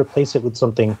it does replace it with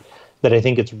something that I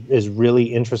think is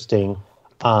really interesting,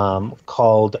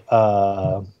 called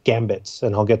gambits,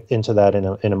 and I'll get into that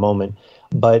in a moment.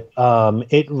 But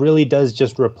it really does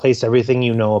just replace everything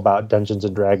you know about Dungeons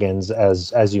and Dragons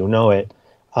as you know it,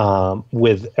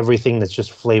 with everything that's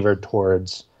just flavored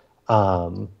towards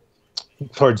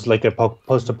towards like a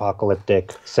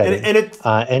post-apocalyptic setting,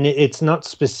 and it's not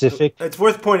specific. It's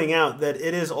worth pointing out that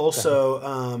it is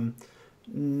also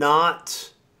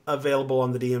not available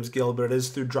on the DM's Guild, but it is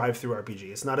through Drive-Thru-RPG.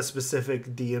 It's not a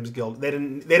specific DM's Guild. They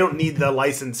don't need the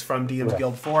license from DM's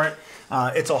Guild for it.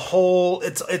 It's a whole.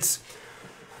 It's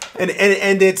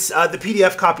the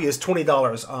PDF copy is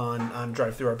 $20 on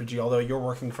Drive-Thru-RPG. Although you're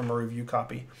working from a review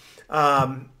copy.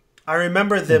 I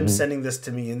remember them sending this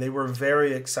to me, and they were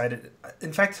very excited.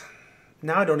 In fact,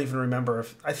 now I don't even remember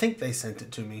I think they sent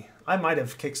it to me. I might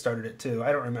have kickstarted it too.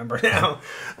 I don't remember now.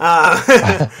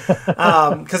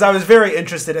 Because I was very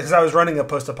interested, because I was running a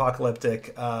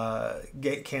post-apocalyptic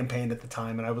campaign at the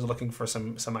time, and I was looking for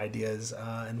some ideas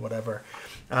and whatever.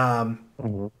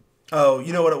 Oh,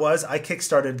 you know what it was? I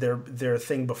kickstarted their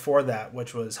thing before that,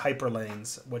 which was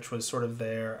Hyperlanes, which was sort of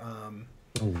their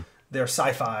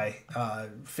sci-fi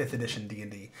 5th edition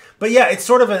D&D. But yeah, it's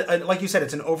sort of like you said,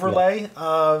 it's an overlay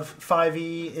of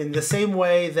 5e in the same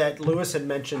way that Lewis had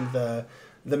mentioned the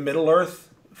Middle-earth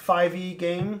 5e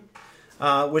game,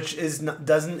 which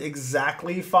doesn't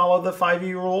exactly follow the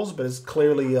 5e rules, but is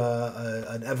clearly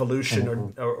an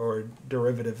evolution or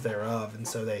derivative thereof, and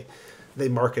so they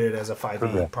market it as a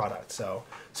 5e product. So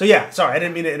yeah, sorry, I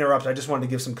didn't mean to interrupt. I just wanted to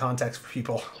give some context for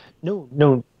people.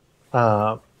 No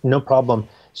problem.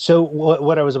 So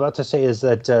what I was about to say is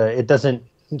that it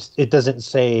doesn't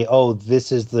say, oh,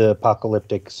 this is the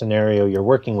apocalyptic scenario you're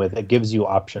working with. It gives you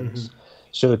options.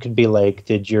 So it could be like,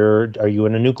 are you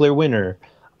in a nuclear winter?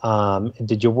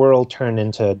 Did your world turn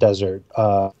into a desert?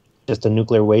 Just a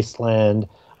nuclear wasteland?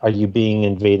 Are you being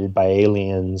invaded by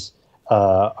aliens?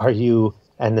 Are you,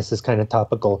 and this is kind of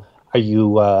topical,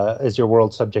 is your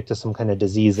world subject to some kind of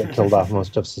disease that killed off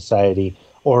most of society?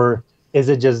 Or is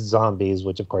it just zombies,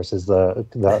 which of course is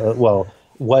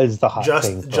was the hot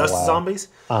thing for a while. Zombies?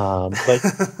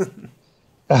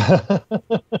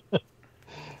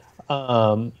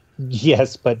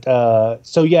 Yes, but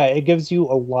so yeah, it gives you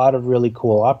a lot of really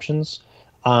cool options.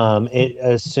 It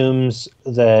assumes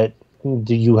that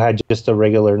you had just a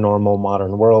regular, normal,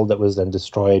 modern world that was then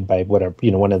destroyed by whatever,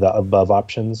 one of the above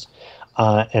options.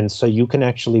 And so you can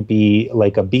actually be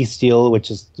like a bestial,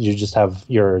 which is you just have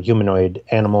your humanoid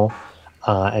animal.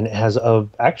 And it has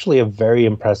actually a very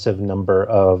impressive number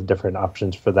of different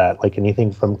options for that, like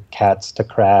anything from cats to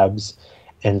crabs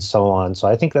and so on. So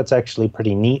I think that's actually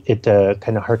pretty neat. It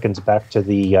kind of harkens back to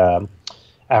the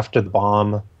After the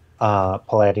Bomb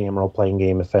Palladium role-playing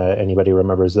game, if anybody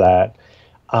remembers that.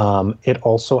 It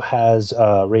also has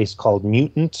a race called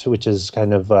Mutant, which is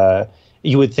kind of,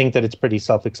 you would think that it's pretty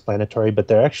self-explanatory, but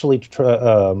they're actually,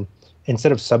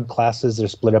 instead of subclasses, they're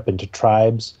split up into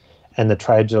tribes. And the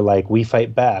tribes are like, we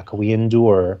fight back, we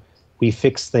endure, we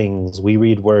fix things, we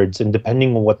read words. And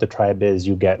depending on what the tribe is,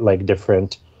 you get like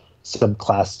different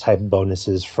subclass type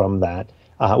bonuses from that,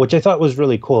 which I thought was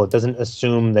really cool. It doesn't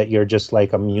assume that you're just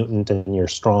like a mutant and you're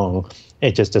strong.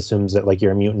 It just assumes that like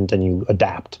you're a mutant and you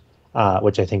adapt,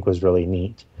 which I think was really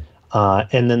neat.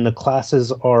 And then the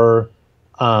classes are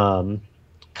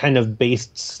kind of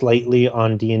based slightly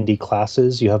on D&D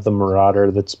classes. You have the Marauder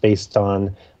that's based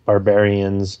on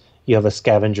barbarians. You have a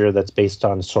Scavenger that's based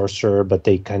on Sorcerer, but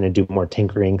they kind of do more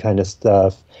tinkering kind of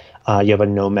stuff. You have a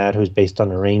Nomad who's based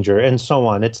on a Ranger, and so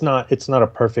on. It's not a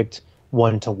perfect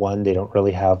one-to-one. They don't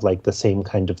really have like the same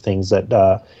kind of things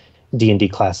that D&D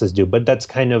classes do. But that's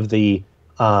kind of the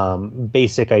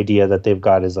basic idea that they've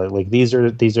got, is like these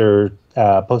are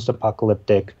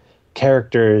post-apocalyptic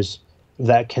characters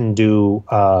that can do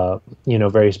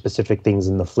very specific things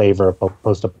in the flavor of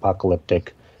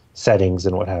post-apocalyptic settings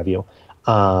and what have you.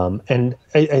 And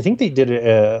I think they did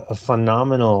a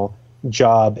phenomenal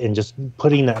job in just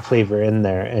putting that flavor in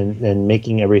there and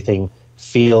making everything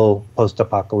feel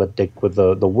post-apocalyptic with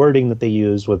the wording that they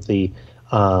use, with the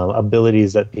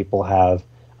abilities that people have.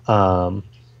 And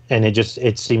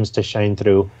it seems to shine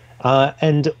through.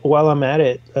 And while I'm at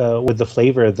it, with the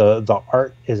flavor, the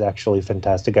art is actually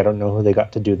fantastic. I don't know who they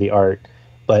got to do the art,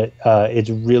 but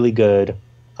it's really good.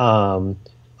 A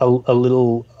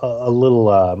little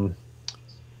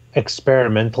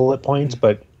experimental at points,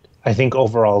 but I think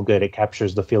overall good. It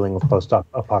captures the feeling of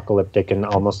post-apocalyptic in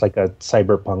almost like a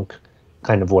cyberpunk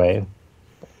kind of way.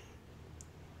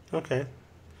 Okay.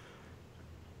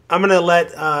 I'm going to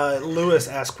let Lewis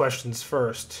ask questions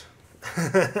first.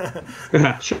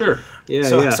 Sure. Yeah.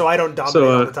 So I don't dominate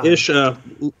all the time. Ish,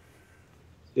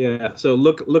 yeah. So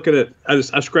look at it. I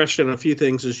scratched on a few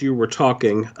things as you were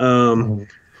talking.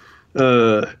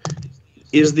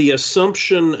 Is the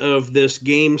assumption of this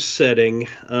game setting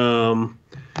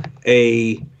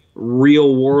a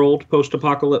real world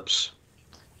post-apocalypse?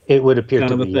 It would appear kind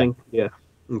to of a be thing. Yeah.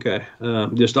 Okay.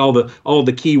 Just all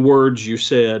the key words you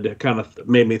said kind of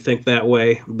made me think that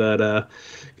way. But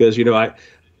because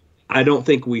I don't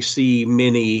think we see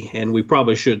many, and we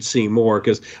probably should see more.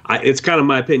 Because it's kind of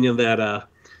my opinion that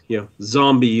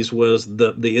zombies was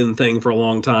the in thing for a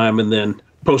long time, and then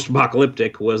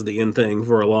post-apocalyptic was the in thing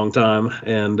for a long time,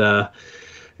 and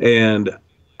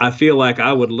I feel like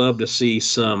I would love to see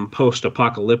some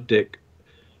post-apocalyptic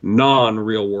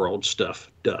non-real world stuff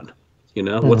done.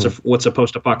 What's a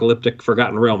post-apocalyptic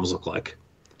Forgotten Realms look like?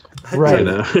 Right.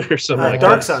 Or something I like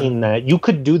Dark have that. Sun. seen that. You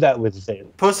could do that with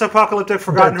Zane. Post-apocalyptic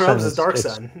Forgotten Dark Realms Sun is Dark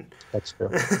it's- Sun. That's true.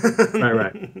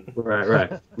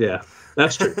 Right. Yeah,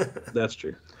 that's true. That's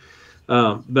true.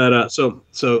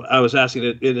 So I was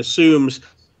asking. It assumes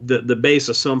the base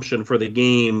assumption for the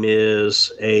game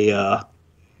is a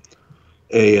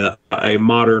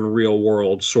modern real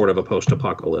world sort of a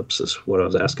post-apocalypse is what I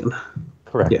was asking.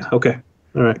 Correct. Yeah. Okay.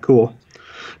 All right. Cool.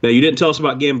 Now you didn't tell us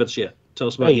about gambits yet. Tell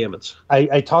us about Right. gambits.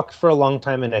 I talked for a long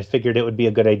time, and I figured it would be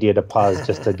a good idea to pause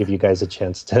just to give you guys a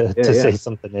chance to Yeah. say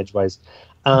something edgewise.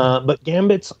 But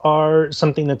gambits are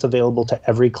something that's available to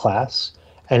every class,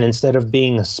 and instead of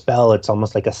being a spell, it's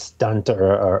almost like a stunt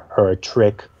or a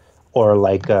trick, or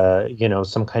like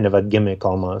some kind of a gimmick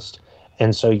almost.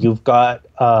 And so you've got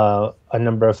a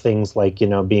number of things like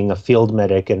being a field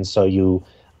medic, and so you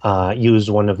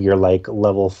use one of your like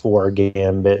level 4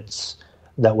 gambits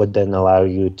that would then allow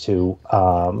you to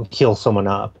heal someone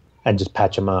up and just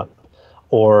patch them up.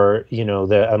 Or,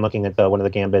 I'm looking at one of the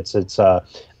gambits. It's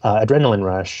Adrenaline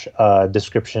Rush.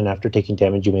 Description: after taking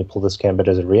damage, you may pull this gambit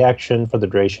as a reaction. For the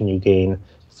duration, you gain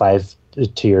 5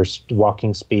 to your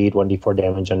walking speed, 1d4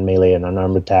 damage on melee and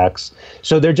unarmed attacks.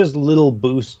 So they're just little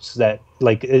boosts that,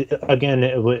 like, it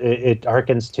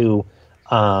harkens to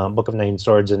Book of Nine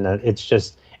Swords, and that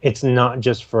it's not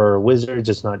just for wizards,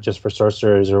 it's not just for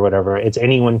sorcerers or whatever. It's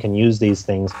anyone can use these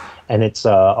things, and it's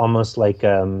almost like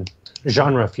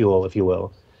genre fuel, if you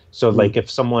will. So like if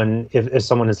someone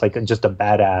is like just a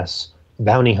badass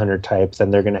bounty hunter type,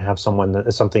 then they're going to have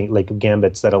something like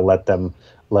gambits that'll let them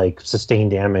like sustain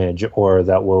damage, or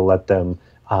that will let them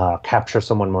capture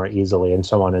someone more easily, and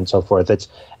so on and so forth.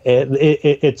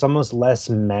 It's almost less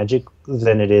magic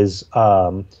than it is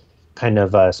kind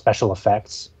of special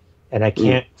effects. And I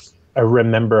can't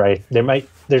remember.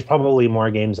 There's probably more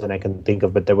games than I can think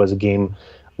of, but there was a game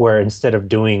where instead of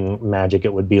doing magic,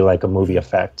 it would be like a movie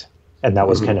effect, and that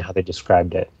was kind of how they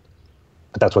described it.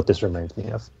 But that's what this reminds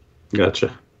me of.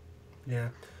 Gotcha. Yeah.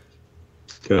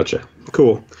 Gotcha.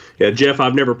 Cool. Yeah, Jeff,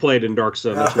 I've never played in Dark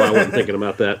Sun. That's why I wasn't thinking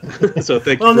about that. So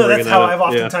thank you for bringing that's that how up. I've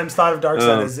oftentimes thought of Dark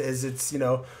Sun. Is it's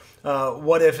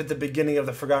what if at the beginning of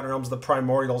the Forgotten Realms the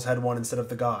Primordials had one instead of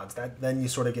the gods? Then you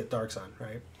sort of get Dark Sun,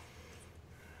 right?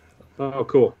 Oh,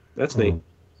 cool. That's neat.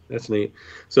 That's neat.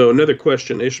 So another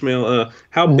question, Ishmael.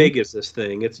 How big is this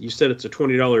thing? You said it's a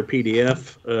 $20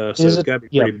 PDF, so it's got to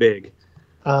be pretty big.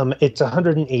 It's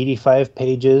 185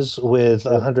 pages with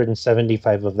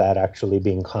 175 of that actually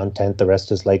being content. The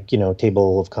rest is like,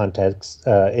 table of contents,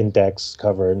 index,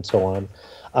 cover, and so on.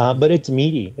 But it's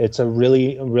meaty. It's a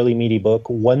really, really meaty book.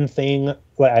 One thing,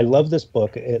 I love this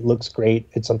book. It looks great.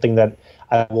 It's something that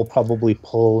I will probably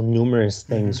pull numerous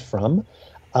things from.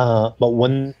 But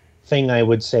one thing I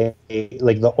would say,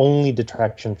 like the only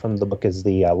detraction from the book is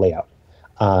the layout.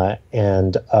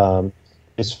 And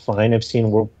it's fine. I've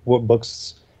seen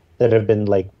books that have been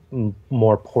like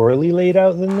more poorly laid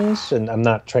out than this, and I'm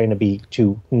not trying to be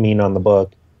too mean on the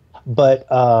book. But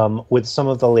with some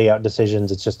of the layout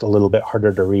decisions, it's just a little bit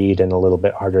harder to read and a little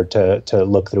bit harder to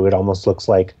look through. It almost looks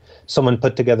like someone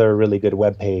put together a really good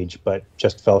web page, but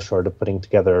just fell short of putting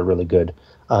together a really good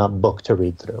book to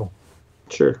read through.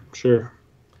 Sure.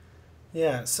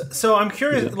 Yeah. So I'm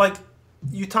curious. Like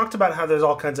you talked about how there's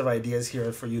all kinds of ideas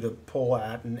here for you to pull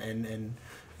at and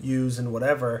use and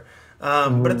whatever.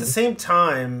 But at the same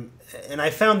time, and I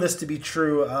found this to be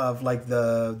true of like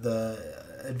the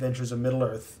Adventures of Middle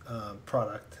Earth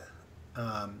product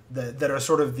that are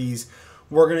sort of these.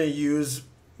 We're going to use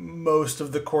most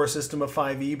of the core system of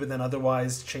 5e, but then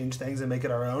otherwise change things and make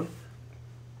it our own.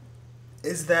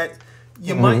 Is that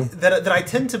you might that I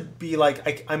tend to be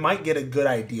like I might get a good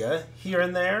idea here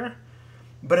and there,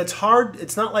 but it's hard.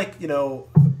 It's not like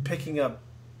picking up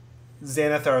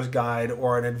Xanathar's Guide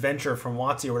or an adventure from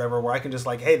WotC or whatever, where I can just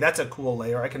like, hey, that's a cool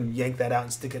layer. I can yank that out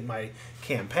and stick it in my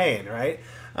campaign, right?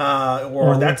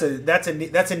 Or that's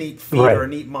a neat feat or a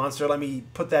neat monster. Let me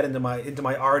put that into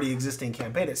my already existing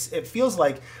campaign. It feels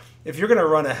like if you're going to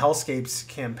run a Hellscapes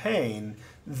campaign,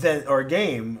 then or a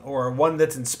game or one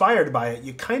that's inspired by it,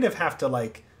 you kind of have to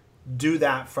like do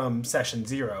that from session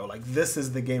 0. Like this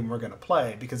is the game we're going to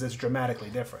play because it's dramatically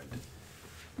different.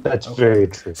 That's Okay. very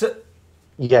true. So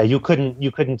Yeah, you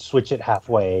couldn't switch it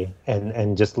halfway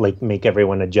and just like make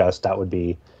everyone adjust. That would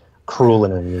be cruel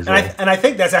and unusual. and I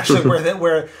think that's actually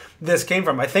where this came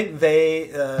from. I think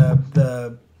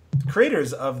the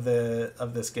creators of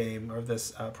this game or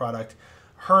this product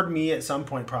heard me at some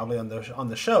point probably on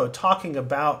the show talking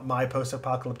about my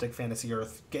post-apocalyptic fantasy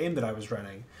Earth game that I was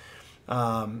running.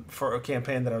 For a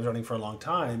campaign that I was running for a long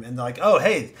time, and they're like, "Oh,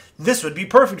 hey, this would be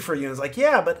perfect for you." And it's like,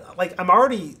 "Yeah, but like I'm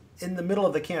already in the middle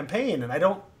of the campaign, and I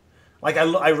don't like I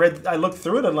looked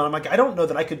through it, and I'm like, I don't know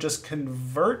that I could just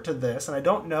convert to this, and I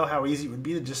don't know how easy it would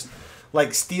be to just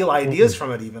like steal ideas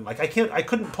from it. Even like I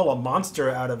couldn't pull a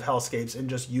monster out of Hellscapes and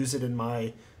just use it in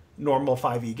my normal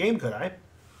 5e game, could I?"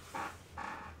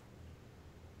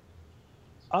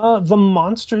 The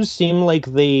monsters seem like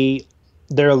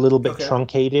they're a little bit Okay.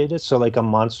 truncated, so like a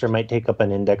monster might take up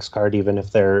an index card even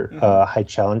if they're high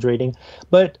challenge rating.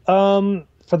 But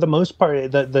for the most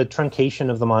part, the truncation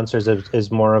of the monsters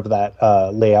is more of that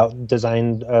layout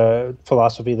design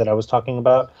philosophy that I was talking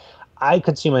about. I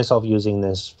could see myself using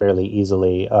this fairly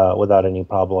easily without any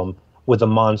problem with the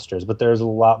monsters, but there's a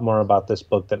lot more about this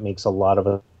book that makes a lot of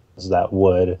us that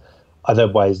would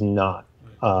otherwise not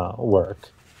work.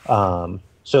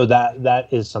 So that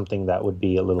is something that would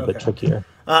be a little bit trickier.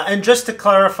 And just to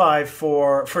clarify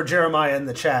for Jeremiah in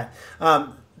the chat,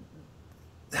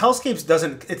 Hellscapes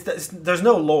doesn't. There's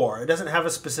no lore. It doesn't have a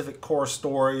specific core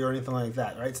story or anything like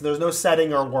that, right? So there's no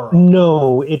setting or world.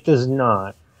 No, it does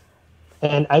not.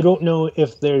 And I don't know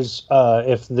if there's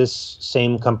if this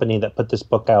same company that put this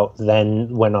book out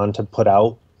then went on to put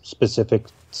out specific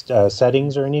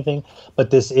settings or anything.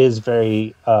 But this is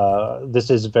very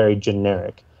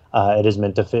generic. It is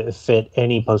meant to fit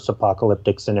any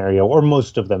post-apocalyptic scenario, or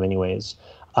most of them, anyways.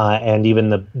 And even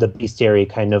the bestiary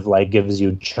kind of like gives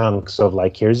you chunks of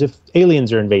like, here's if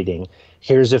aliens are invading,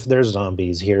 here's if there's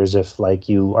zombies, here's if like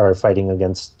you are fighting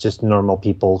against just normal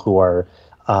people who are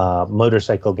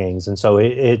motorcycle gangs, and so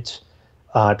it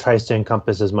tries to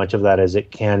encompass as much of that as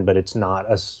it can, but it's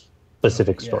not a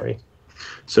specific story.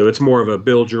 So it's more of a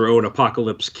build your own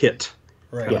apocalypse kit.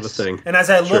 Right. Kind of a thing. And as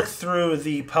I look through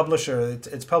the publisher,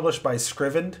 it's published by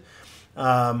Scrivened.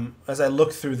 As I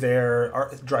look through their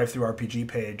drive-through RPG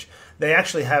page, they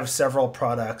actually have several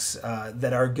products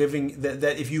that are giving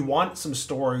that if you want some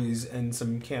stories and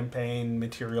some campaign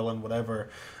material and whatever,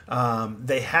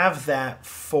 they have that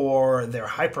for their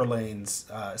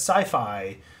hyperlanes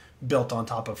sci-fi built on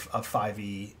top of a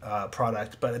 5e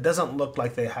product, but it doesn't look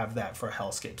like they have that for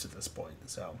Hellscapes at this point.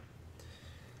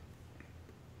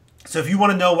 So if you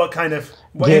want to know what kind of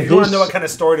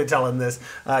story to tell in this,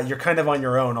 you're kind of on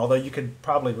your own. Although you could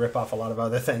probably rip off a lot of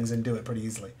other things and do it pretty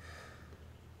easily.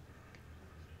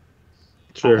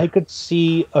 Sure. I could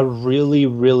see a really,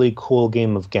 really cool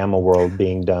game of Gamma World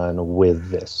being done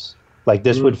with this. Like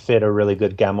this would fit a really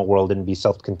good Gamma World and be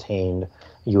self-contained.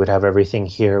 You would have everything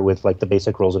here with like the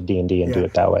basic rules of D&D and do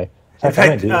it that way. In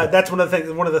fact, that's one of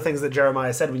the things that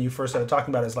Jeremiah said when you first started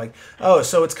talking about it, is like, oh,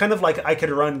 so it's kind of like I could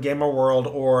run Gamma World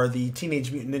or the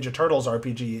Teenage Mutant Ninja Turtles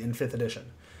RPG in 5th edition.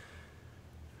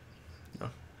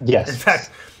 Yes. In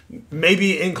fact,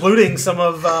 maybe including some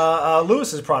of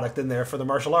Lewis's product in there for the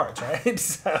martial arts, right?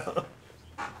 So.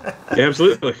 Yeah,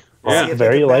 absolutely. Yeah,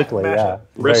 very likely.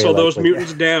 Wrestle those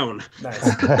mutants down.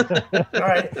 Nice. All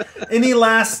right. Any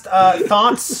last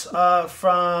thoughts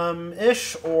from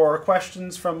Ish or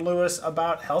questions from Lewis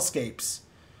about Hellscapes?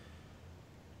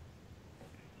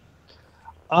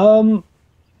 One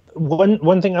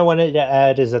thing I wanted to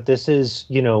add is that this is,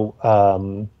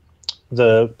 the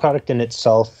product in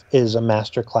itself is a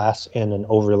masterclass in an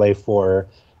overlay for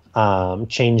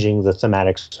changing the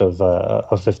thematics of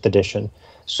 5th edition.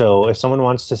 So if someone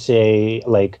wants to say,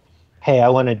 like, hey, I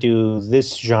want to do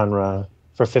this genre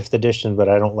for 5th edition, but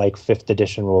I don't like 5th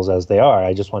edition rules as they are.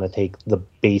 I just want to take the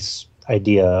base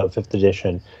idea of 5th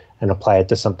edition and apply it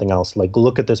to something else. Like,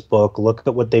 look at this book, look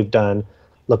at what they've done,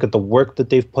 look at the work that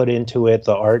they've put into it,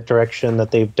 the art direction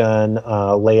that they've done,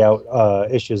 layout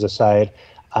issues aside.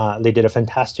 They did a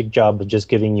fantastic job of just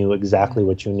giving you exactly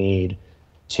what you need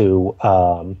to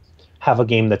have a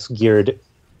game that's geared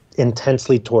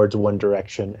intensely towards one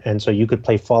direction. And so you could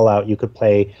play Fallout, you could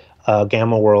play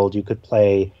Gamma World, you could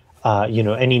play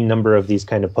any number of these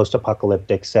kind of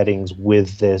post-apocalyptic settings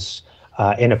with this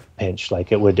in a pinch.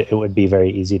 Like it would be very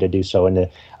easy to do so. And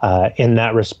in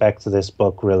that respect, this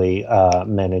book really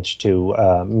managed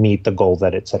to meet the goal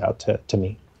that it set out to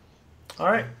meet. All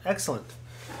right, excellent.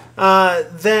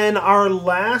 Then our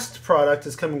last product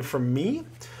is coming from me.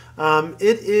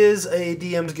 It is a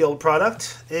DM's Guild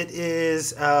product. It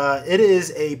is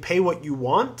a pay what you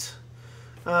want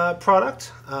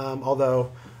product.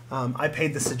 Although I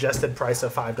paid the suggested price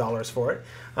of $5 for it,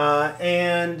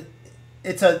 and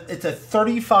it's a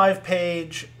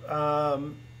 35-page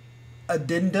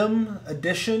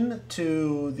addition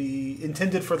to the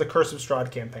intended for the Curse of Strahd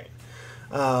campaign.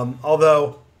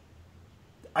 Although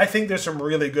I think there's some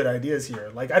really good ideas here.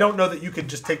 Like, I don't know that you could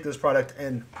just take this product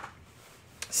and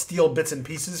steal bits and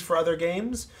pieces for other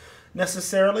games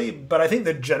necessarily, but I think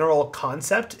the general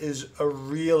concept is a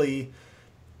really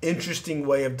interesting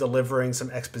way of delivering some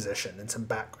exposition and some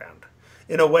background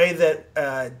in a way that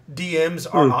DMs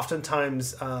are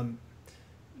oftentimes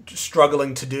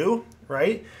struggling to do,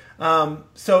 right?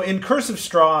 So in Curse of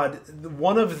Strahd,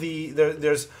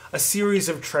 there's a series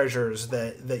of treasures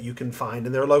that you can find,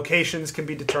 and their locations can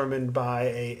be determined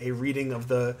by a reading of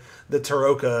the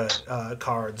Taroka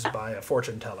cards by a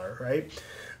fortune teller, right?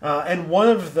 And one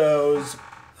of those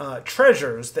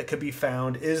treasures that could be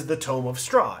found is the Tome of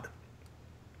Strahd.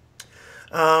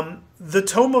 The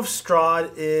Tome of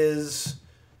Strahd is,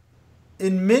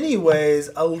 in many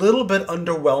ways, a little bit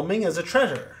underwhelming as a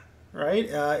treasure. Right?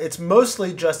 It's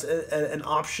mostly just an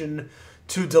option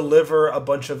to deliver a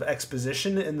bunch of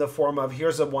exposition in the form of,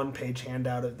 here's a one-page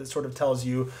handout that sort of tells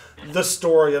you the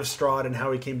story of Strahd and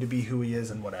how he came to be who he is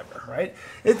and whatever, right?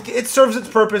 It serves its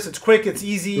purpose. It's quick. It's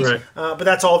easy. Right. But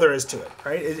that's all there is to it,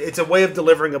 right? It's a way of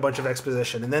delivering a bunch of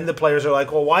exposition. And then the players are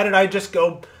like, well, why did I just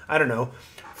go, I don't know,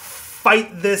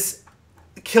 fight this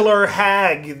killer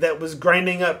hag that was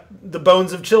grinding up the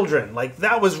bones of children? Like,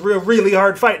 that was a really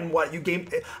hard fight, and what,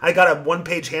 I got a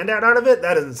one-page handout out of it?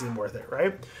 That doesn't seem worth it,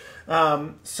 right?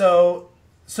 So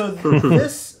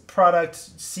this product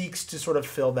seeks to sort of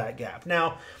fill that gap.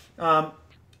 Now,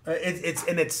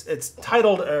 it's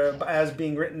titled as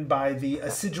being written by the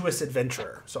Assiduous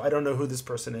Adventurer. So I don't know who this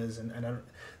person is,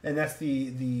 and that's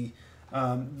the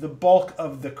bulk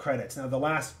of the credits. Now, the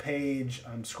last page,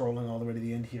 I'm scrolling all the way to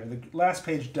the end here. The last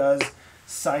page does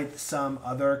cite some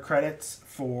other credits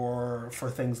for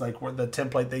things like the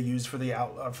template they use for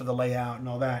the layout and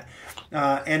all that,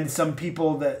 and some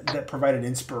people that provided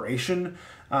inspiration.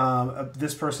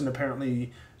 This person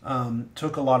apparently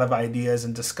took a lot of ideas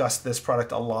and discussed this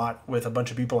product a lot with a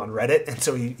bunch of people on Reddit, and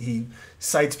so he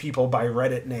cites people by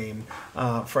Reddit name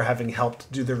for having helped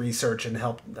do the research and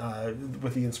helped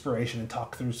with the inspiration and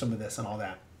talk through some of this and all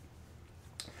that.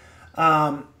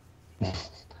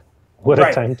 What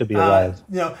a time to be alive.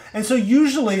 And so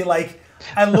usually, like,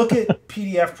 I look at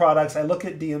PDF products, I look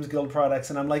at DM's Guild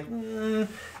products, and I'm like,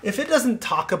 if it doesn't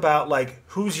talk about, like,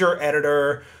 who's your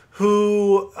editor,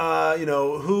 who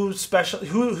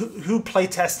play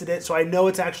tested it, so I know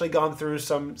it's actually gone through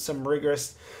some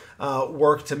rigorous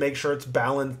work to make sure it's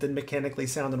balanced and mechanically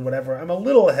sound and whatever, I'm a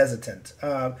little hesitant.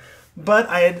 But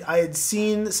I had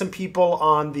seen some people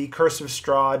on the Curse of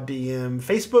Strahd DM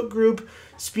Facebook group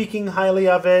speaking highly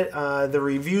of it. The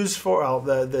reviews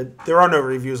there are no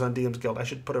reviews on DM's Guild. I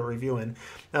should put a review in.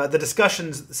 The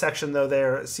discussions section, though,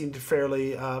 there seemed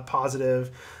fairly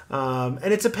positive.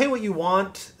 And it's a pay what you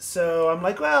want. So I'm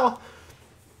like, well,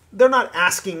 they're not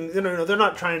asking, they're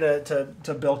not trying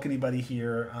to bilk anybody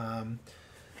here.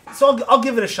 So I'll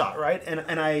give it a shot, right?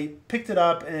 And I picked it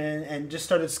up and just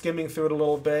started skimming through it a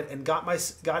little bit and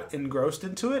got engrossed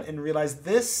into it and realized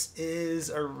this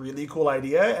is a really cool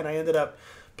idea. And I ended up,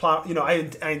 I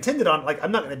intended on, like,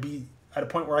 I'm not going to be at a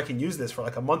point where I can use this for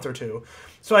like a month or two.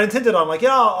 So I intended on, like,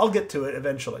 I'll get to it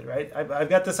eventually, right? I've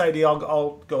got this idea.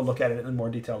 I'll go look at it in more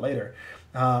detail later.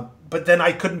 But then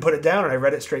I couldn't put it down, and I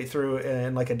read it straight through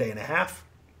in like a day and a half.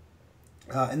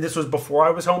 And this was before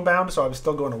I was homebound, so I was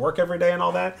still going to work every day and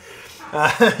all that.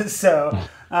 So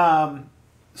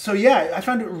yeah, I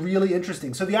found it really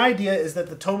interesting. So the idea is that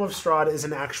the Tome of Strahd is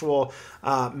an actual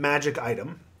magic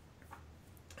item.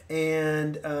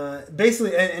 And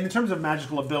basically, and in terms of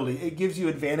magical ability, it gives you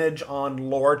advantage on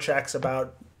lore checks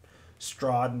about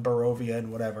Strahd and Barovia and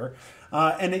whatever.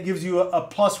 And it gives you a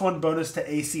 +1 bonus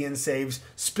to AC and saves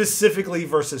specifically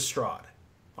versus Strahd.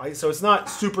 Right? So it's not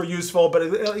super useful, but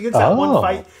it gets that one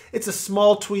fight. It's a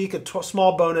small tweak,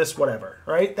 small bonus, whatever,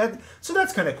 right? So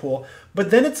that's kind of cool. But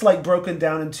then it's like broken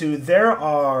down into, there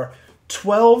are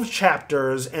 12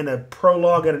 chapters and a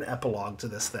prologue and an epilogue to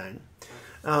this thing.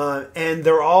 And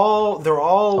they're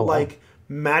all like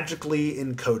magically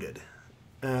encoded.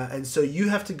 And so you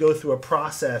have to go through a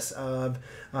process of,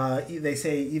 they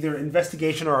say, either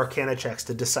investigation or arcana checks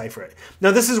to decipher it.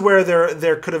 Now, this is where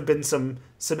there could have been some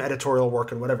editorial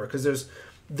work and whatever, because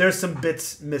there's some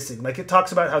bits missing. Like, it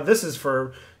talks about how this is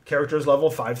for characters level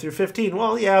 5 through 15.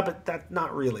 Well, yeah, but that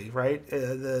not really, right?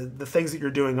 The things that you're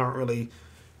doing aren't really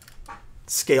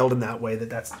scaled in that way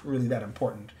that's really that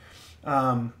important.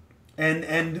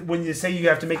 And when you say you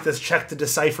have to make this check to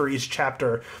decipher each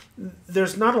chapter,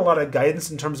 there's not a lot of guidance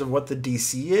in terms of what the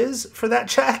DC is for that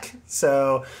check.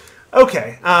 So,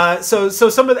 okay. So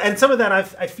some of that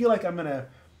I feel like I'm gonna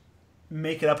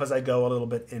make it up as I go a little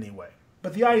bit anyway.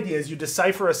 But the idea is you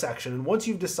decipher a section, and once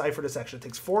you've deciphered a section, it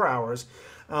takes 4 hours.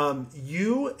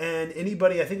 You and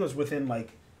anybody, I think it was within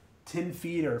like 10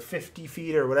 feet or 50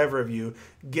 feet or whatever of you,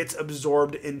 gets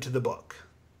absorbed into the book.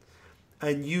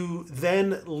 And you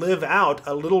then live out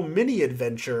a little mini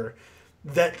adventure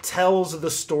that tells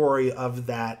the story of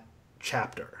that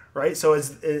chapter, right? So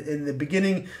as in the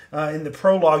beginning, in the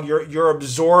prologue, you're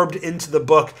absorbed into the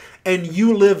book, and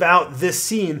you live out this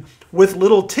scene with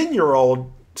little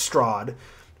 10-year-old Strahd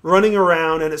running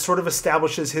around, and it sort of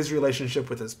establishes his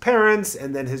relationship with his parents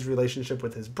and then his relationship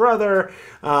with his brother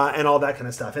and all that kind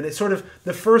of stuff. And it's sort of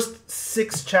the first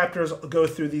 6 chapters go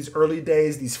through these early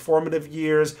days, these formative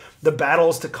years, the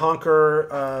battles to conquer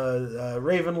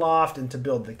Ravenloft and to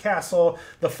build the castle,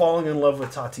 the falling in love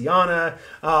with Tatiana,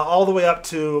 all the way up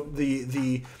to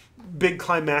the big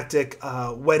climactic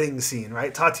wedding scene,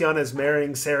 right? Tatiana is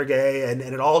marrying Sergei, and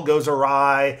it all goes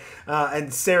awry,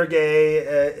 and Sergei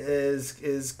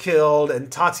is killed, and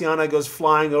Tatiana goes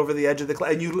flying over the edge of the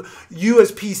cliff, and you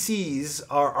as PCs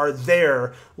are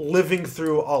there living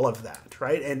through all of that,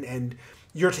 right? And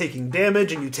you're taking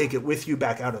damage, and you take it with you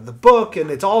back out of the book, and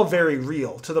it's all very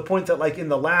real, to the point that, like, in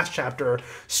the last chapter,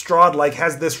 Strahd, like,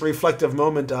 has this reflective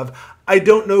moment of, I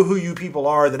don't know who you people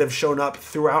are that have shown up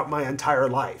throughout my entire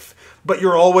life, but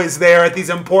you're always there at these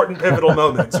important pivotal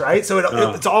moments, right? So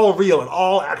it's all real. It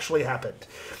all actually happened.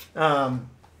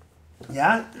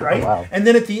 Yeah, right? Oh, wow. And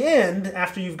then at the end,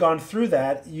 after you've gone through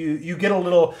that, you get a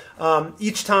little...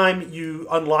 each time you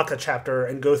unlock a chapter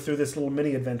and go through this little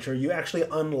mini-adventure, you actually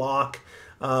unlock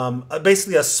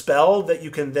basically a spell that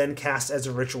you can then cast as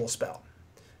a ritual spell.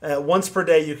 Once per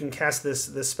day, you can cast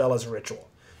this spell as a ritual,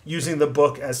 using the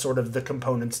book as sort of the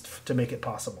components to make it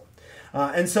possible.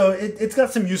 And so it's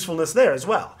got some usefulness there as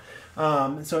well.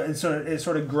 So it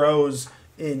sort of grows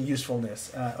in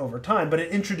usefulness over time. But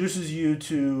it introduces you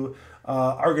to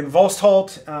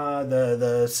Argynvostholt,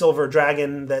 the silver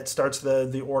dragon that starts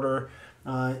the order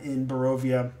in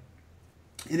Barovia.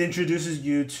 It introduces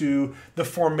you to the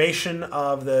formation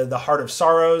of the Heart of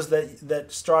Sorrows that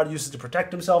Strahd uses to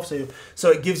protect himself. So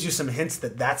it gives you some hints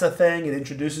that that's a thing. It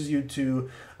introduces you to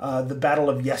the Battle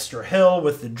of Yester Hill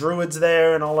with the druids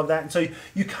there and all of that. And so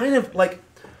you kind of like,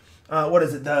 what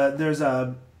is it? There's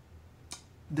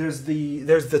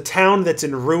the town that's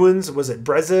in ruins. Was it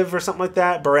Breziv or something like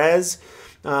that? Berez.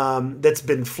 That's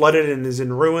been flooded and is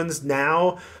in ruins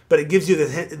now, but it gives you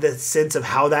the sense of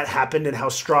how that happened and how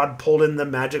Strahd pulled in the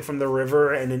magic from the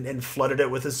river and flooded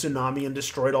it with a tsunami and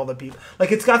destroyed all the people.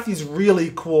 Like, it's got these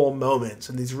really cool moments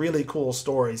and these really cool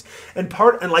stories. And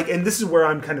this is where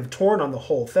I'm kind of torn on the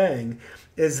whole thing,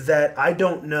 is that I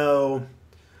don't know,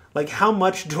 like, how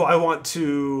much do I want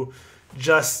to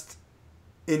just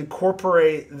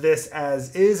incorporate this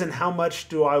as is, and how much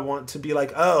do I want to be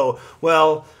like, oh,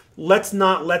 well, let's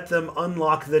not let them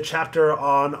unlock the chapter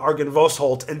on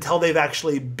Argynvostholt until they've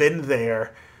actually been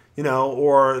there,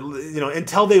 or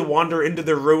until they wander into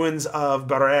the ruins of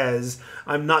Berez.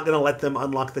 I'm not going to let them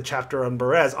unlock the chapter on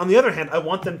Berez. On the other hand, I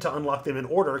want them to unlock them in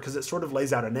order, because it sort of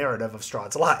lays out a narrative of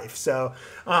Strahd's life. So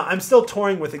I'm still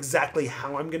toying with exactly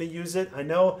how I'm going to use it. I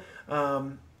know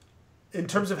in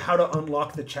terms of how to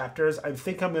unlock the chapters, I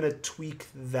think I'm going to tweak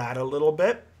that a little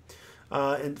bit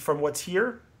from what's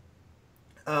here.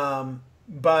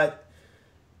 But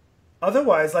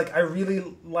otherwise, like, I really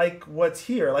like what's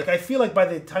here. Like, I feel like by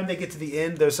the time they get to the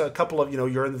end, there's a couple of,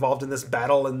 you're involved in this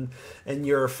battle and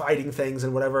you're fighting things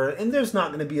and whatever, and there's not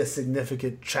going to be a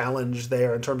significant challenge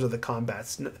there in terms of the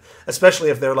combats, especially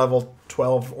if they're level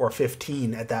 12 or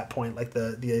 15 at that point, like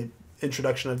the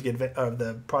introduction of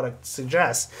the product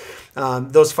suggests.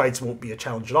 Those fights won't be a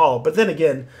challenge at all. But then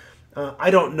again,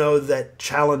 I don't know that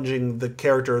challenging the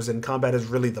characters in combat is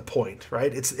really the point,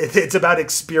 right? It's about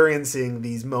experiencing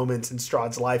these moments in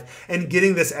Strahd's life and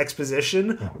getting this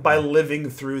exposition by living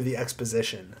through the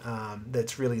exposition.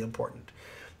 That's really important.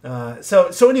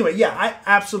 So anyway, yeah, I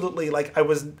absolutely, like,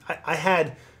 I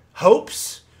had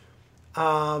hopes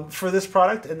for this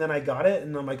product, and then I got it,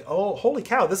 and I'm like, oh, holy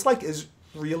cow, this, like, is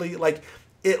really, like,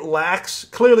 it lacks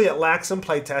some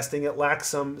playtesting, it lacks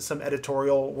some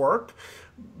editorial work.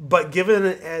 But given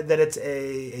that it's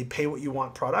a pay what you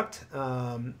want product,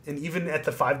 and even at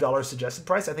the $5 suggested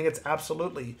price, I think it's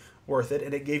absolutely worth it.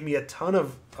 And it gave me a ton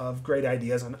of great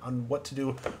ideas on what to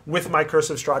do with my Curse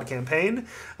of Strahd campaign.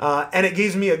 And it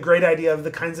gives me a great idea of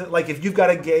the kinds of, like, if you've got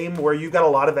a game where you've got a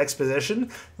lot of exposition,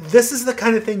 this is the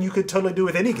kind of thing you could totally do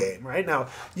with any game, right? Now,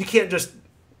 you can't just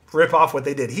rip off what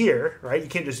they did here, right? You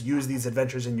can't just use these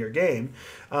adventures in your game.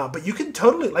 But you can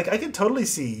totally, like, I can totally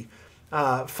see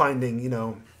finding, you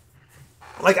know,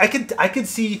 like I could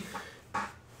see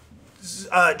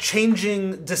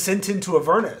changing Descent into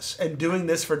Avernus and doing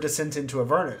this for Descent into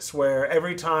Avernus, where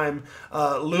every time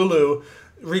Lulu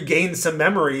regains some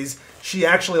memories, she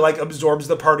actually like absorbs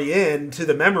the party into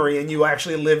the memory, and you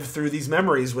actually live through these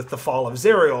memories with the fall of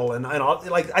Zerial and all.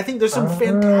 Like, I think there's some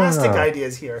fantastic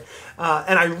ideas here,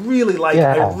 and I really like.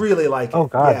 Yeah. I really like. Oh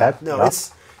God, yeah,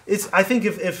 it's. I think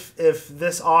if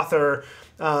this author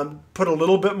put a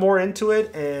little bit more into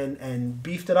it and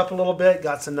beefed it up a little bit,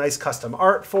 got some nice custom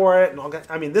art for it, and all.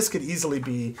 I mean, this could easily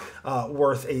be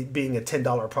worth being a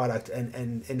 $10 product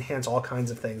and enhance all kinds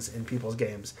of things in people's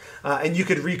games. And you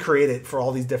could recreate it for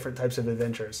all these different types of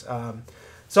adventures.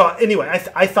 So anyway,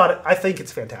 I think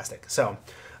it's fantastic. So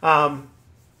I'm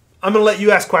going to let you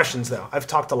ask questions though. I've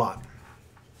talked a lot.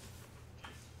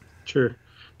 Sure,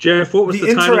 Jeff. What was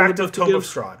the title of the book Tome of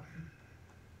Strahd?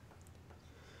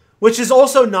 Which is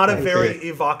also not a very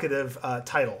evocative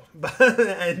title,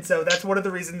 and so that's one of the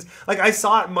reasons. Like, I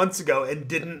saw it months ago and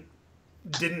didn't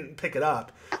pick it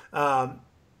up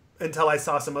until I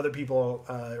saw some other people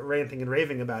ranting and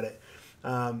raving about it.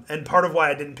 And part of why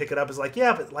I didn't pick it up is like,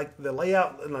 yeah, but like the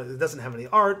layout, it doesn't have any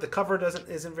art. The cover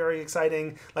isn't very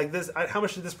exciting. Like this, how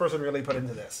much did this person really put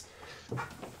into this?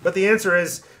 But the answer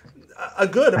is a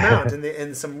good amount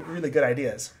and some really good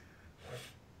ideas.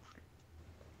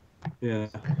 Yeah.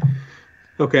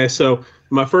 Okay, so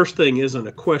my first thing isn't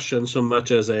a question so much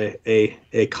as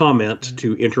a comment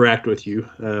to interact with you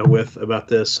with about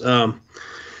this.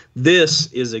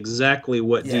 This is exactly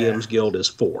what DM's Guild is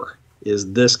for,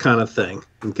 is this kind of thing,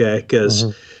 okay?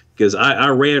 Because I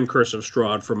ran Curse of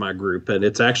Strahd for my group, and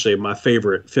it's actually my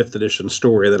favorite 5th edition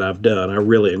story that I've done. I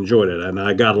really enjoyed it, and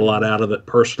I got a lot out of it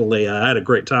personally. I had a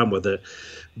great time with it.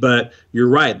 But you're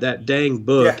right, that dang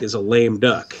book is a lame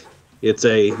duck. It's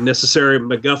a necessary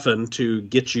MacGuffin to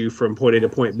get you from point A to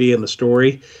point B in the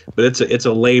story, but it's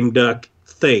a lame duck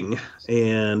thing.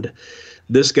 And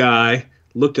this guy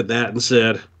looked at that and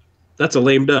said, "That's a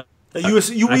lame duck. I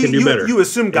can do better." You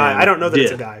assume guy. And I don't know that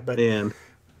it's a guy, but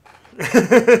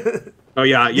oh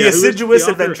yeah, the assiduous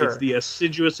adventure. It's the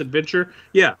assiduous adventure.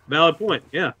 Yeah, valid point.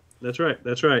 Yeah, that's right.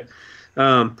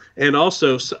 And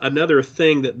also another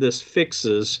thing that this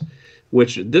fixes,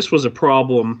 which this was a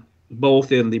problem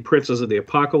both in the Princes of the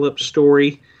Apocalypse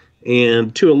story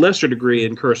and to a lesser degree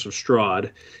in Curse of Strahd,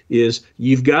 is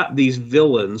you've got these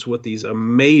villains with these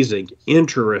amazing,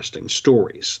 interesting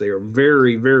stories. They are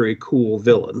very, very cool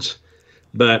villains.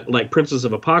 But like Princes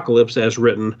of Apocalypse, as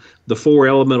written, the 4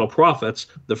 elemental prophets,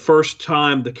 the first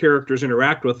time the characters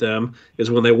interact with them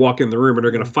is when they walk in the room and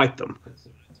are going to fight them,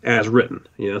 as written.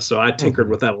 You know, so I tinkered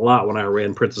with that a lot when I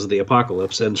ran Princes of the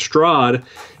Apocalypse. And Strahd,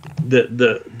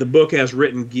 the book as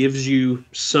written gives you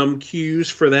some cues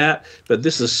for that, but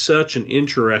this is such an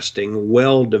interesting,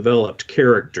 well-developed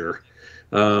character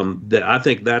that I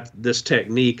think that this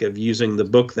technique of using the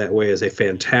book that way is a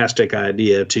fantastic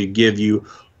idea to give you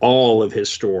all of his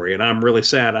story. And I'm really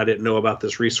sad I didn't know about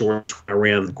this resource when I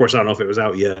ran. Of course, I don't know if it was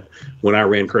out yet when I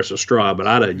ran Curse of Strahd, but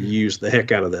I'd have used the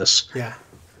heck out of this. Yeah.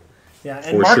 Yeah,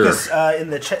 and Marcus in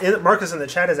the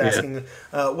chat is asking,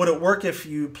 would it work if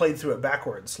you played through it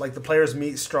backwards? Like the players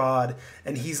meet Strahd,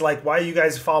 and he's like, "Why are you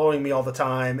guys following me all the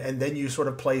time?" And then you sort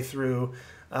of play through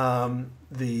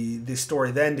the story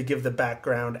then to give the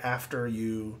background after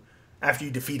you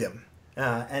defeat him,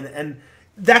 and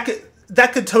that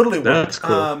could totally work. That's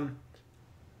cool.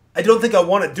 I don't think I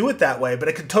want to do it that way, but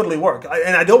it could totally work.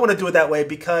 And I don't want to do it that way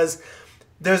because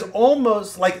there's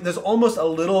almost a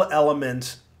little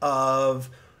element of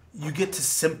you get to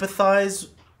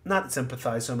not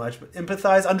sympathize so much, but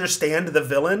empathize, understand the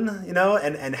villain, you know,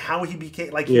 and how he became,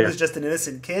 like he was just an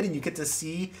innocent kid, and you get to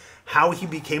see how he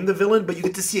became the villain, but you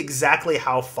get to see exactly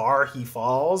how far he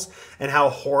falls and how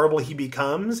horrible he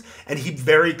becomes, and he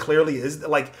very clearly is,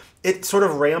 like, it sort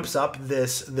of ramps up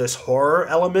this horror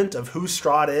element of who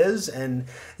Strahd is, and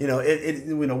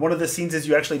one of the scenes is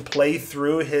you actually play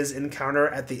through his encounter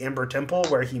at the Ember Temple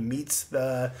where he meets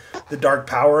the Dark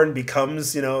Power and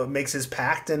becomes, makes his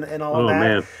pact and all of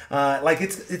that. Man. Like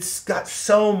it's got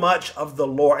so much of the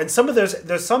lore, and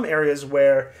there's some areas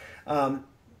where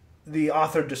the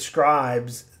author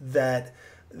describes that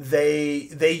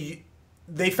they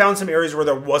they found some areas where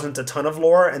there wasn't a ton of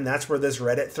lore, and that's where this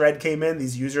Reddit thread came in.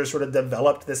 These users sort of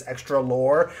developed this extra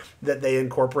lore that they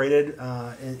incorporated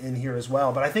in here as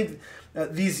well. But I think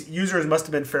these users must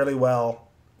have been fairly well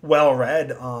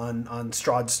read on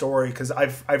Strahd's story, because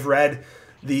I've read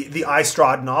the I,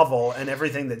 Strahd novel, and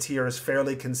everything that's here is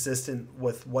fairly consistent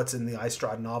with what's in the I,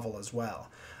 Strahd novel as well.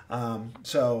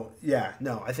 So yeah,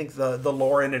 no, I think the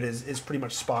lore in it is pretty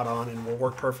much spot on and will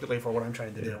work perfectly for what I'm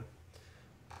trying to do.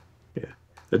 Yeah.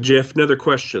 Jeff, another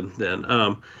question then.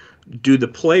 Do the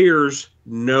players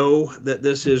know that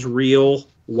this is real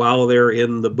while they're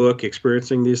in the book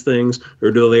experiencing these things,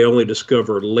 or do they only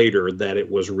discover later that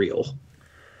it was real?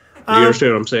 Do you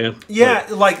understand what I'm saying? Yeah,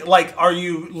 like are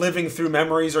you living through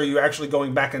memories, or are you actually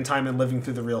going back in time and living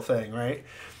through the real thing, right?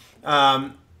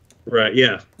 Right,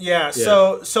 yeah. Yeah,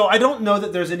 so I don't know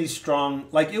that there's any strong,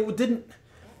 like, it didn't,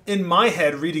 in my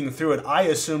head, reading through it, I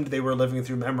assumed they were living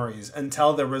through memories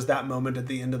until there was that moment at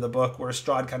the end of the book where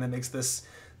Strahd kind of makes this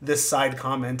side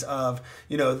comment of,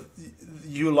 you know,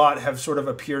 you lot have sort of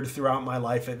appeared throughout my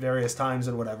life at various times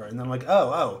and whatever. And then I'm like,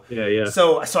 oh. Yeah.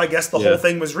 So I guess the whole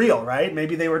thing was real, right?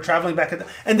 Maybe they were traveling back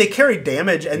and they carry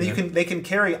damage, and they can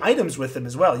carry items with them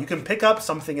as well. You can pick up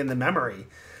something in the memory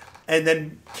and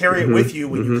then carry it with you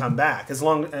when you come back, as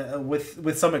long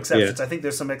with some exceptions. I think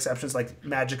there's some exceptions, like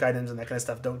magic items and that kind of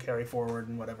stuff don't carry forward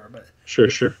and whatever. But Sure.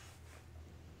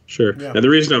 Yeah. Now the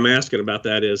reason I'm asking about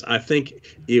that is I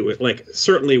think it would, like,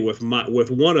 certainly with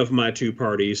one of my two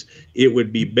parties, it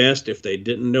would be best if they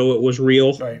didn't know it was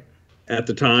real at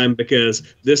the time, because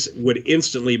this would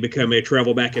instantly become a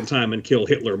travel back in time and kill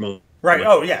Hitler moment. Right.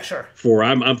 Oh yeah, sure. For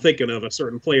I'm thinking of a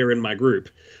certain player in my group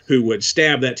who would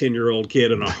stab that 10-year-old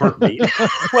kid in a heartbeat.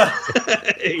 Well,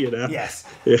 you know. Yes.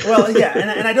 Yeah. Well, yeah,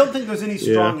 and I don't think there's any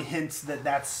strong hints that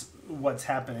that's what's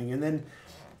happening. And then,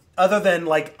 other than,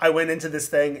 like, I went into this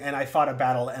thing and I fought a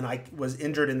battle and I was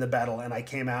injured in the battle and I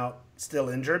came out still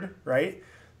injured, right?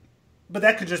 But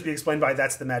that could just be explained by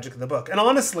that's the magic of the book. And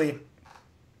honestly,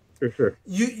 For sure.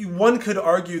 One could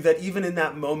argue that even in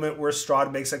that moment where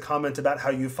Strahd makes a comment about how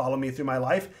you follow me through my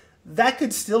life, that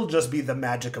could still just be the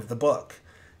magic of the book,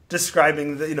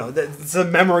 describing the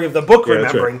memory of the book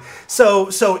remembering. Right. So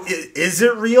is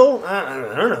it real?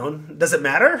 I don't know. Does it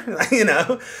matter? And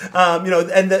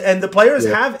the players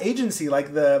have agency.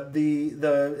 Like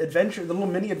the adventure, the little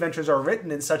mini adventures are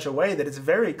written in such a way that it's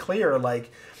very clear.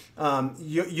 Like,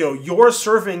 you're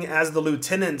serving as the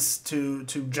lieutenants to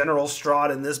General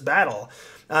Strahd in this battle,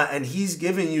 and he's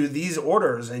giving you these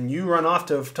orders, and you run off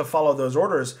to follow those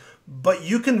orders. But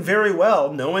you can very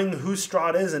well, knowing who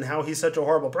Strahd is and how he's such a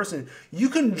horrible person, you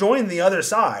can join the other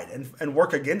side and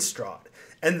work against Strahd,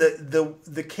 and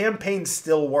the campaign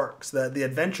still works. The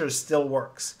adventure still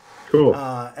works. Cool.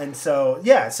 And so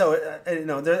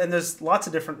there's lots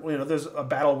of different. There's a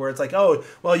battle where it's like, oh,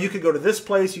 well, you could go to this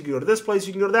place, you could go to this place,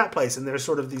 you can go to that place, and there's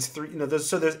sort of these three.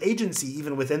 There's agency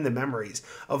even within the memories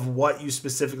of what you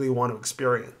specifically want to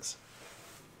experience.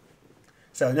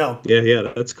 So no.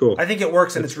 Yeah, that's cool. I think it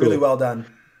works, and it's really well done.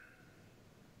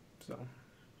 So.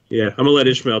 Yeah, I'm gonna let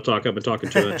Ishmael talk. I've been talking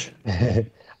too much.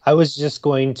 I was just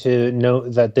going to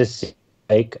note that this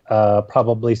is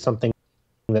probably something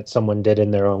that someone did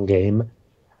in their own game,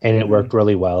 and it worked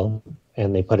really well,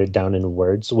 and they put it down in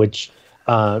words, which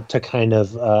to kind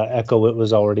of echo what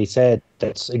was already said,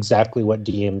 that's exactly what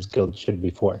DM's Guild should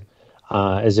be for.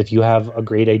 Is if you have a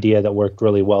great idea that worked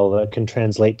really well that can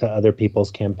translate to other people's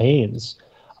campaigns,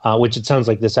 which it sounds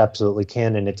like this absolutely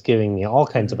can, and it's giving me all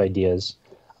kinds of ideas,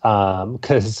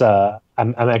 because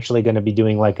I'm actually going to be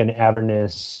doing like an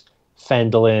Avernus,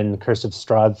 Phandalin, Curse of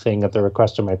Strahd thing at the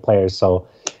request of my players, so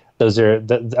those are I'm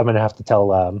going to have to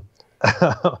tell I'm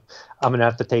going to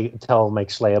have to tell Mike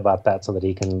Schley about that so that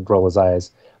he can roll his eyes.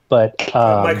 But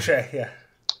Mike Shea, yeah.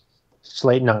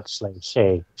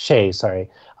 Shea, sorry.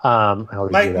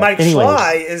 Mike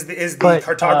Schley is the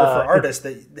cartographer artist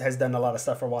that has done a lot of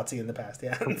stuff for WotC in the past.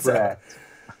 Yeah. Correct.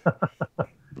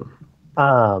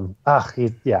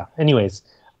 Anyways,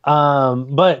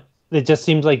 but it just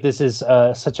seems like this is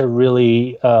such a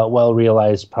really well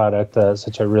realized product,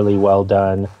 such a really well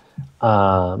done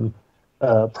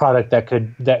product that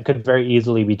could very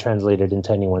easily be translated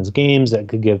into anyone's games. That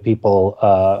could give people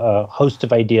a host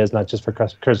of ideas, not just for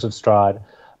Curse of Strahd,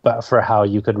 but for how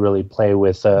you could really play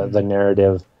with the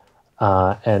narrative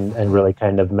and really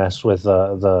kind of mess with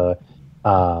the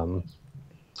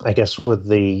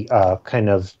kind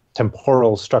of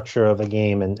temporal structure of a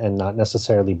game and not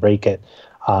necessarily break it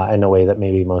in a way that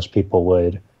maybe most people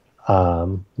would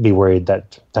be worried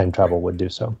that time travel would do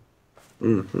so.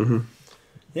 Mm-hmm.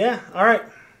 Yeah. All right.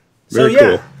 Very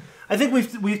cool. I think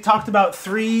we've talked about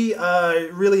 3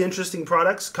 really interesting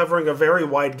products covering a very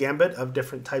wide gambit of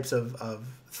different types of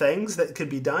things that could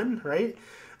be done, right?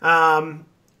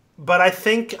 But I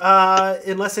think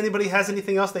unless anybody has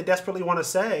anything else they desperately want to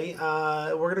say,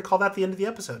 we're going to call that the end of the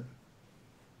episode.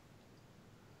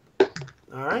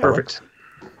 All right. Perfect.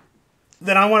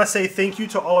 Then I want to say thank you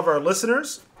to all of our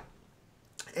listeners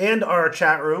and our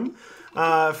chat room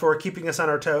for keeping us on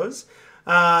our toes.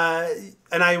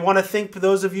 And I want to thank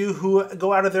those of you who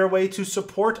go out of their way to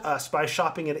support us by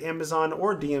shopping at Amazon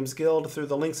or DM's Guild through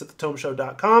the links at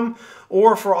thetomeshow.com,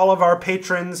 or for all of our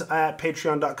patrons at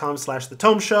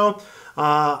patreon.com/thetomeshow.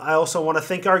 I also want to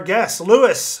thank our guests.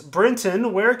 Lewis,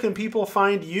 Brinton, where can people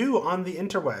find you on the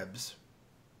interwebs?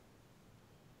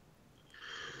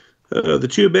 The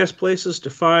 2 best places to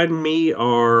find me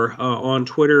are on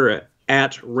Twitter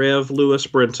at Rev Lewis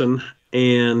Brinton,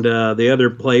 and the other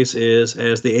place is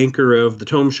as the anchor of the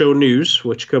Tome Show News,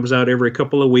 which comes out every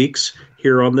couple of weeks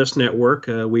here on this network.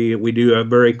 We do a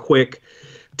very quick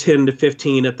 10 to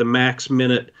 15 at the max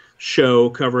minute show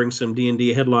covering some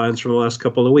D&D headlines from the last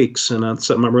couple of weeks, and that's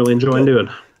something I'm really enjoying doing.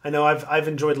 I know I've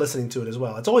enjoyed listening to it as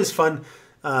well. It's always fun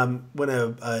when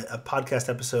a podcast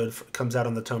episode comes out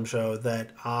on the Tome Show that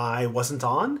I wasn't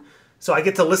on, so I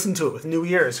get to listen to it with new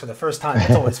ears for the first time.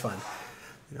 It's always fun.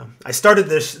 I started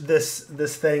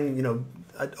this thing,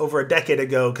 over a decade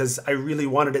ago because I really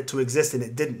wanted it to exist, and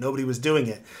it didn't. Nobody was doing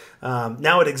it.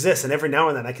 Now it exists, and every now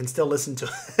and then I can still listen to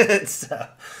it. So.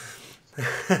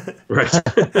 Right.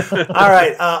 All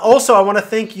right. Also, I want to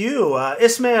thank you,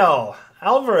 Ismail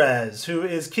Alvarez, who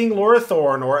is King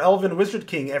Lorithorn or Elven Wizard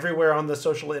King everywhere on the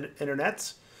social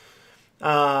internets.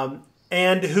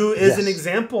 And who is an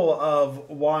example of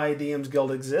why DM's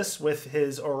Guild exists with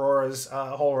his Aurora's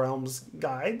Whole Realms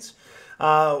guides.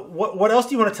 What else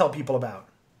do you want to tell people about?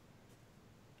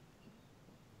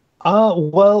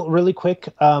 Well, really quick,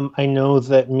 I know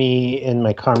that me and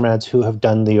my comrades who have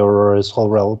done the Aurora's Whole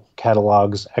Realm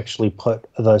catalogs actually put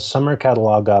the summer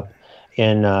catalog up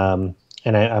in, and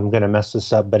I'm going to mess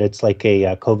this up, but it's like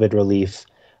a COVID relief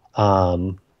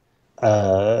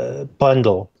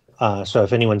bundle. So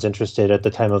if anyone's interested at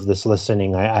the time of this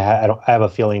listening, I have a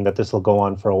feeling that this will go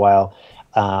on for a while.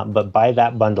 But buy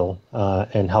that bundle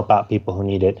and help out people who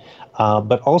need it.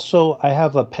 But also, I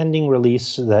have a pending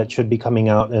release that should be coming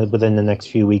out within the next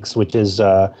few weeks, which is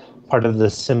part of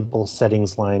the simple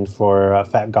settings line for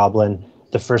Fat Goblin.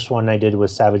 The first one I did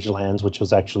was Savage Lands, which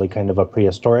was actually kind of a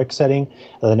prehistoric setting.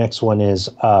 The next one is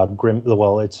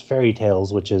it's Fairy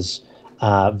Tales, which is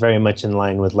very much in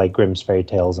line with like Grimm's Fairy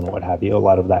Tales and what have you. A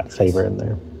lot of that flavor in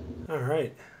there. All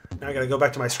right. Now I got to go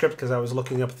back to my script because I was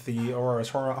looking up the Aurora's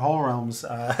Whole Realms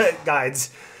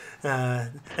guides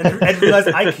and realized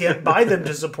I can't buy them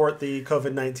to support the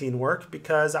COVID-19 work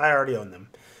because I already own them.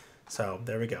 So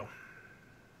there we go.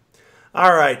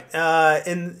 All right.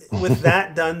 And with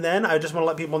that done then, I just want to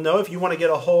let people know if you want to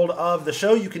get a hold of the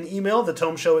show, you can email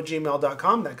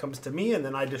thetomeshow@gmail.com. That comes to me, and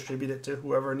then I distribute it to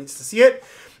whoever needs to see it.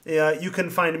 You can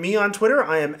find me on Twitter.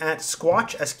 I am at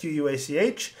Squatch,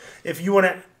 Squach. If you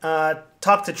want to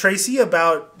talk to Tracy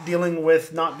about dealing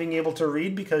with not being able to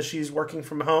read because she's working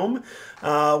from home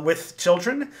with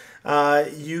children,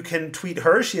 you can tweet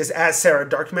her. She is as Sarah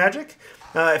Darkmagic.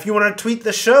 If you want to tweet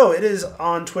the show, it is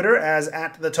on Twitter as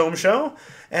 @TheTomeShow.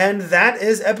 And that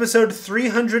is episode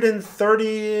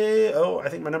 330. Oh, I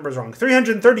think my number's wrong.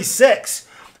 336,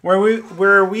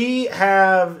 where we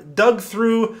have dug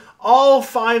through all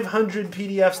 500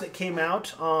 PDFs that came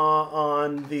out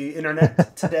on the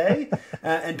internet today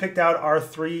and picked out our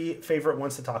 3 favorite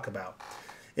ones to talk about.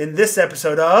 In this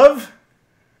episode of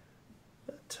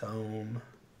The Tome.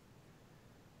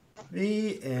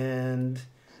 The end.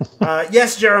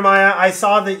 Yes, Jeremiah, I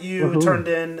saw that you turned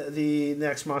in the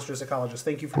next Monster Psychologist.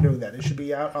 Thank you for doing that. It should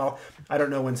be out. I don't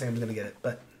know when Sam's going to get it,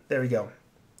 but there we go.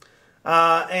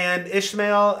 And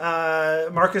Ishmael,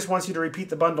 Marcus wants you to repeat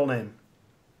the bundle name.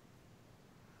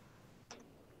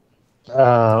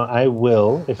 I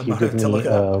will. If you give me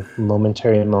a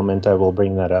momentary moment, I will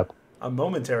bring that up. A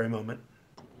momentary moment?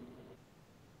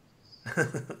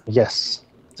 Yes.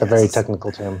 It's a very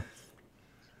technical term.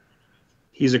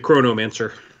 He's a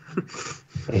chronomancer.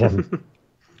 Yeah.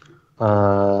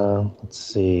 Let's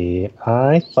see.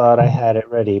 I thought I had it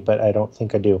ready, but I don't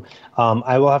think I do.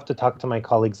 I will have to talk to my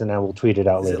colleagues and I will tweet it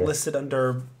out later. Is it listed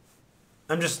under...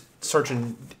 I'm just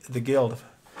searching the guild.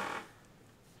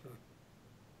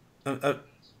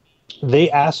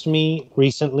 They asked me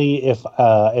recently if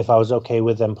I was okay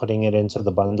with them putting it into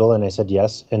the bundle, and I said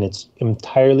yes, and it's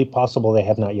entirely possible they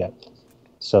have not yet.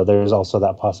 So there's also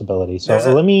that possibility. So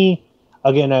let me...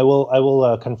 Again, I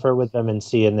will confer with them and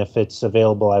see, and if it's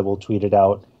available, I will tweet it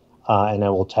out. and I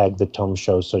will tag the Tome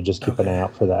show. So just keep an eye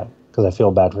out for that because I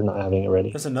feel bad for not having it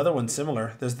ready. There's another one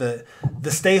similar. There's the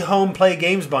Stay Home Play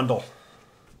Games bundle,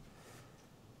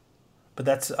 but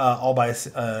that's all by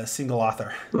a single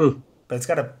author. But it's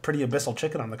got a pretty abyssal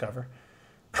chicken on the cover.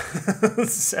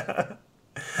 So,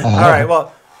 all right,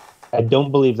 well, I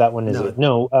don't believe that one is it.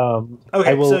 No.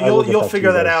 Okay, so you'll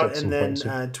figure that out and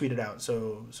then tweet it out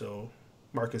so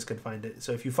Marcus can find it.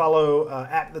 So if you follow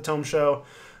at the Tome Show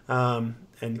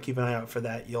and keep an eye out for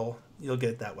that, you'll get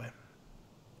it that way.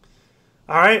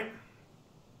 All right.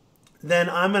 Then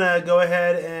I'm going to go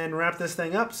ahead and wrap this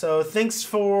thing up. So thanks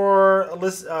for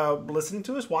listening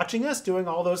to us, watching us, doing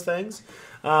all those things.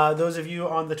 Those of you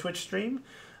on the Twitch stream.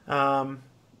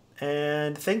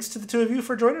 And thanks to the two of you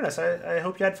for joining us. I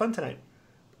hope you had fun tonight.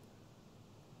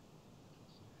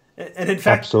 And in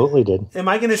fact, absolutely did. Am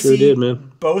I going to see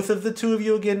both of the two of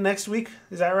you again next week?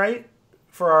 Is that right?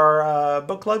 For our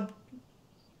book club?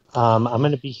 I'm going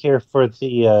to be here for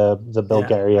the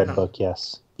Bulgarian book,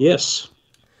 yes. Yes.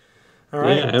 All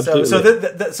right. Yeah,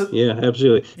 absolutely. Yeah,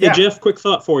 absolutely. Hey, Jeff, quick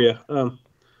thought for you.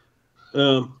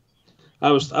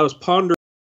 I was pondering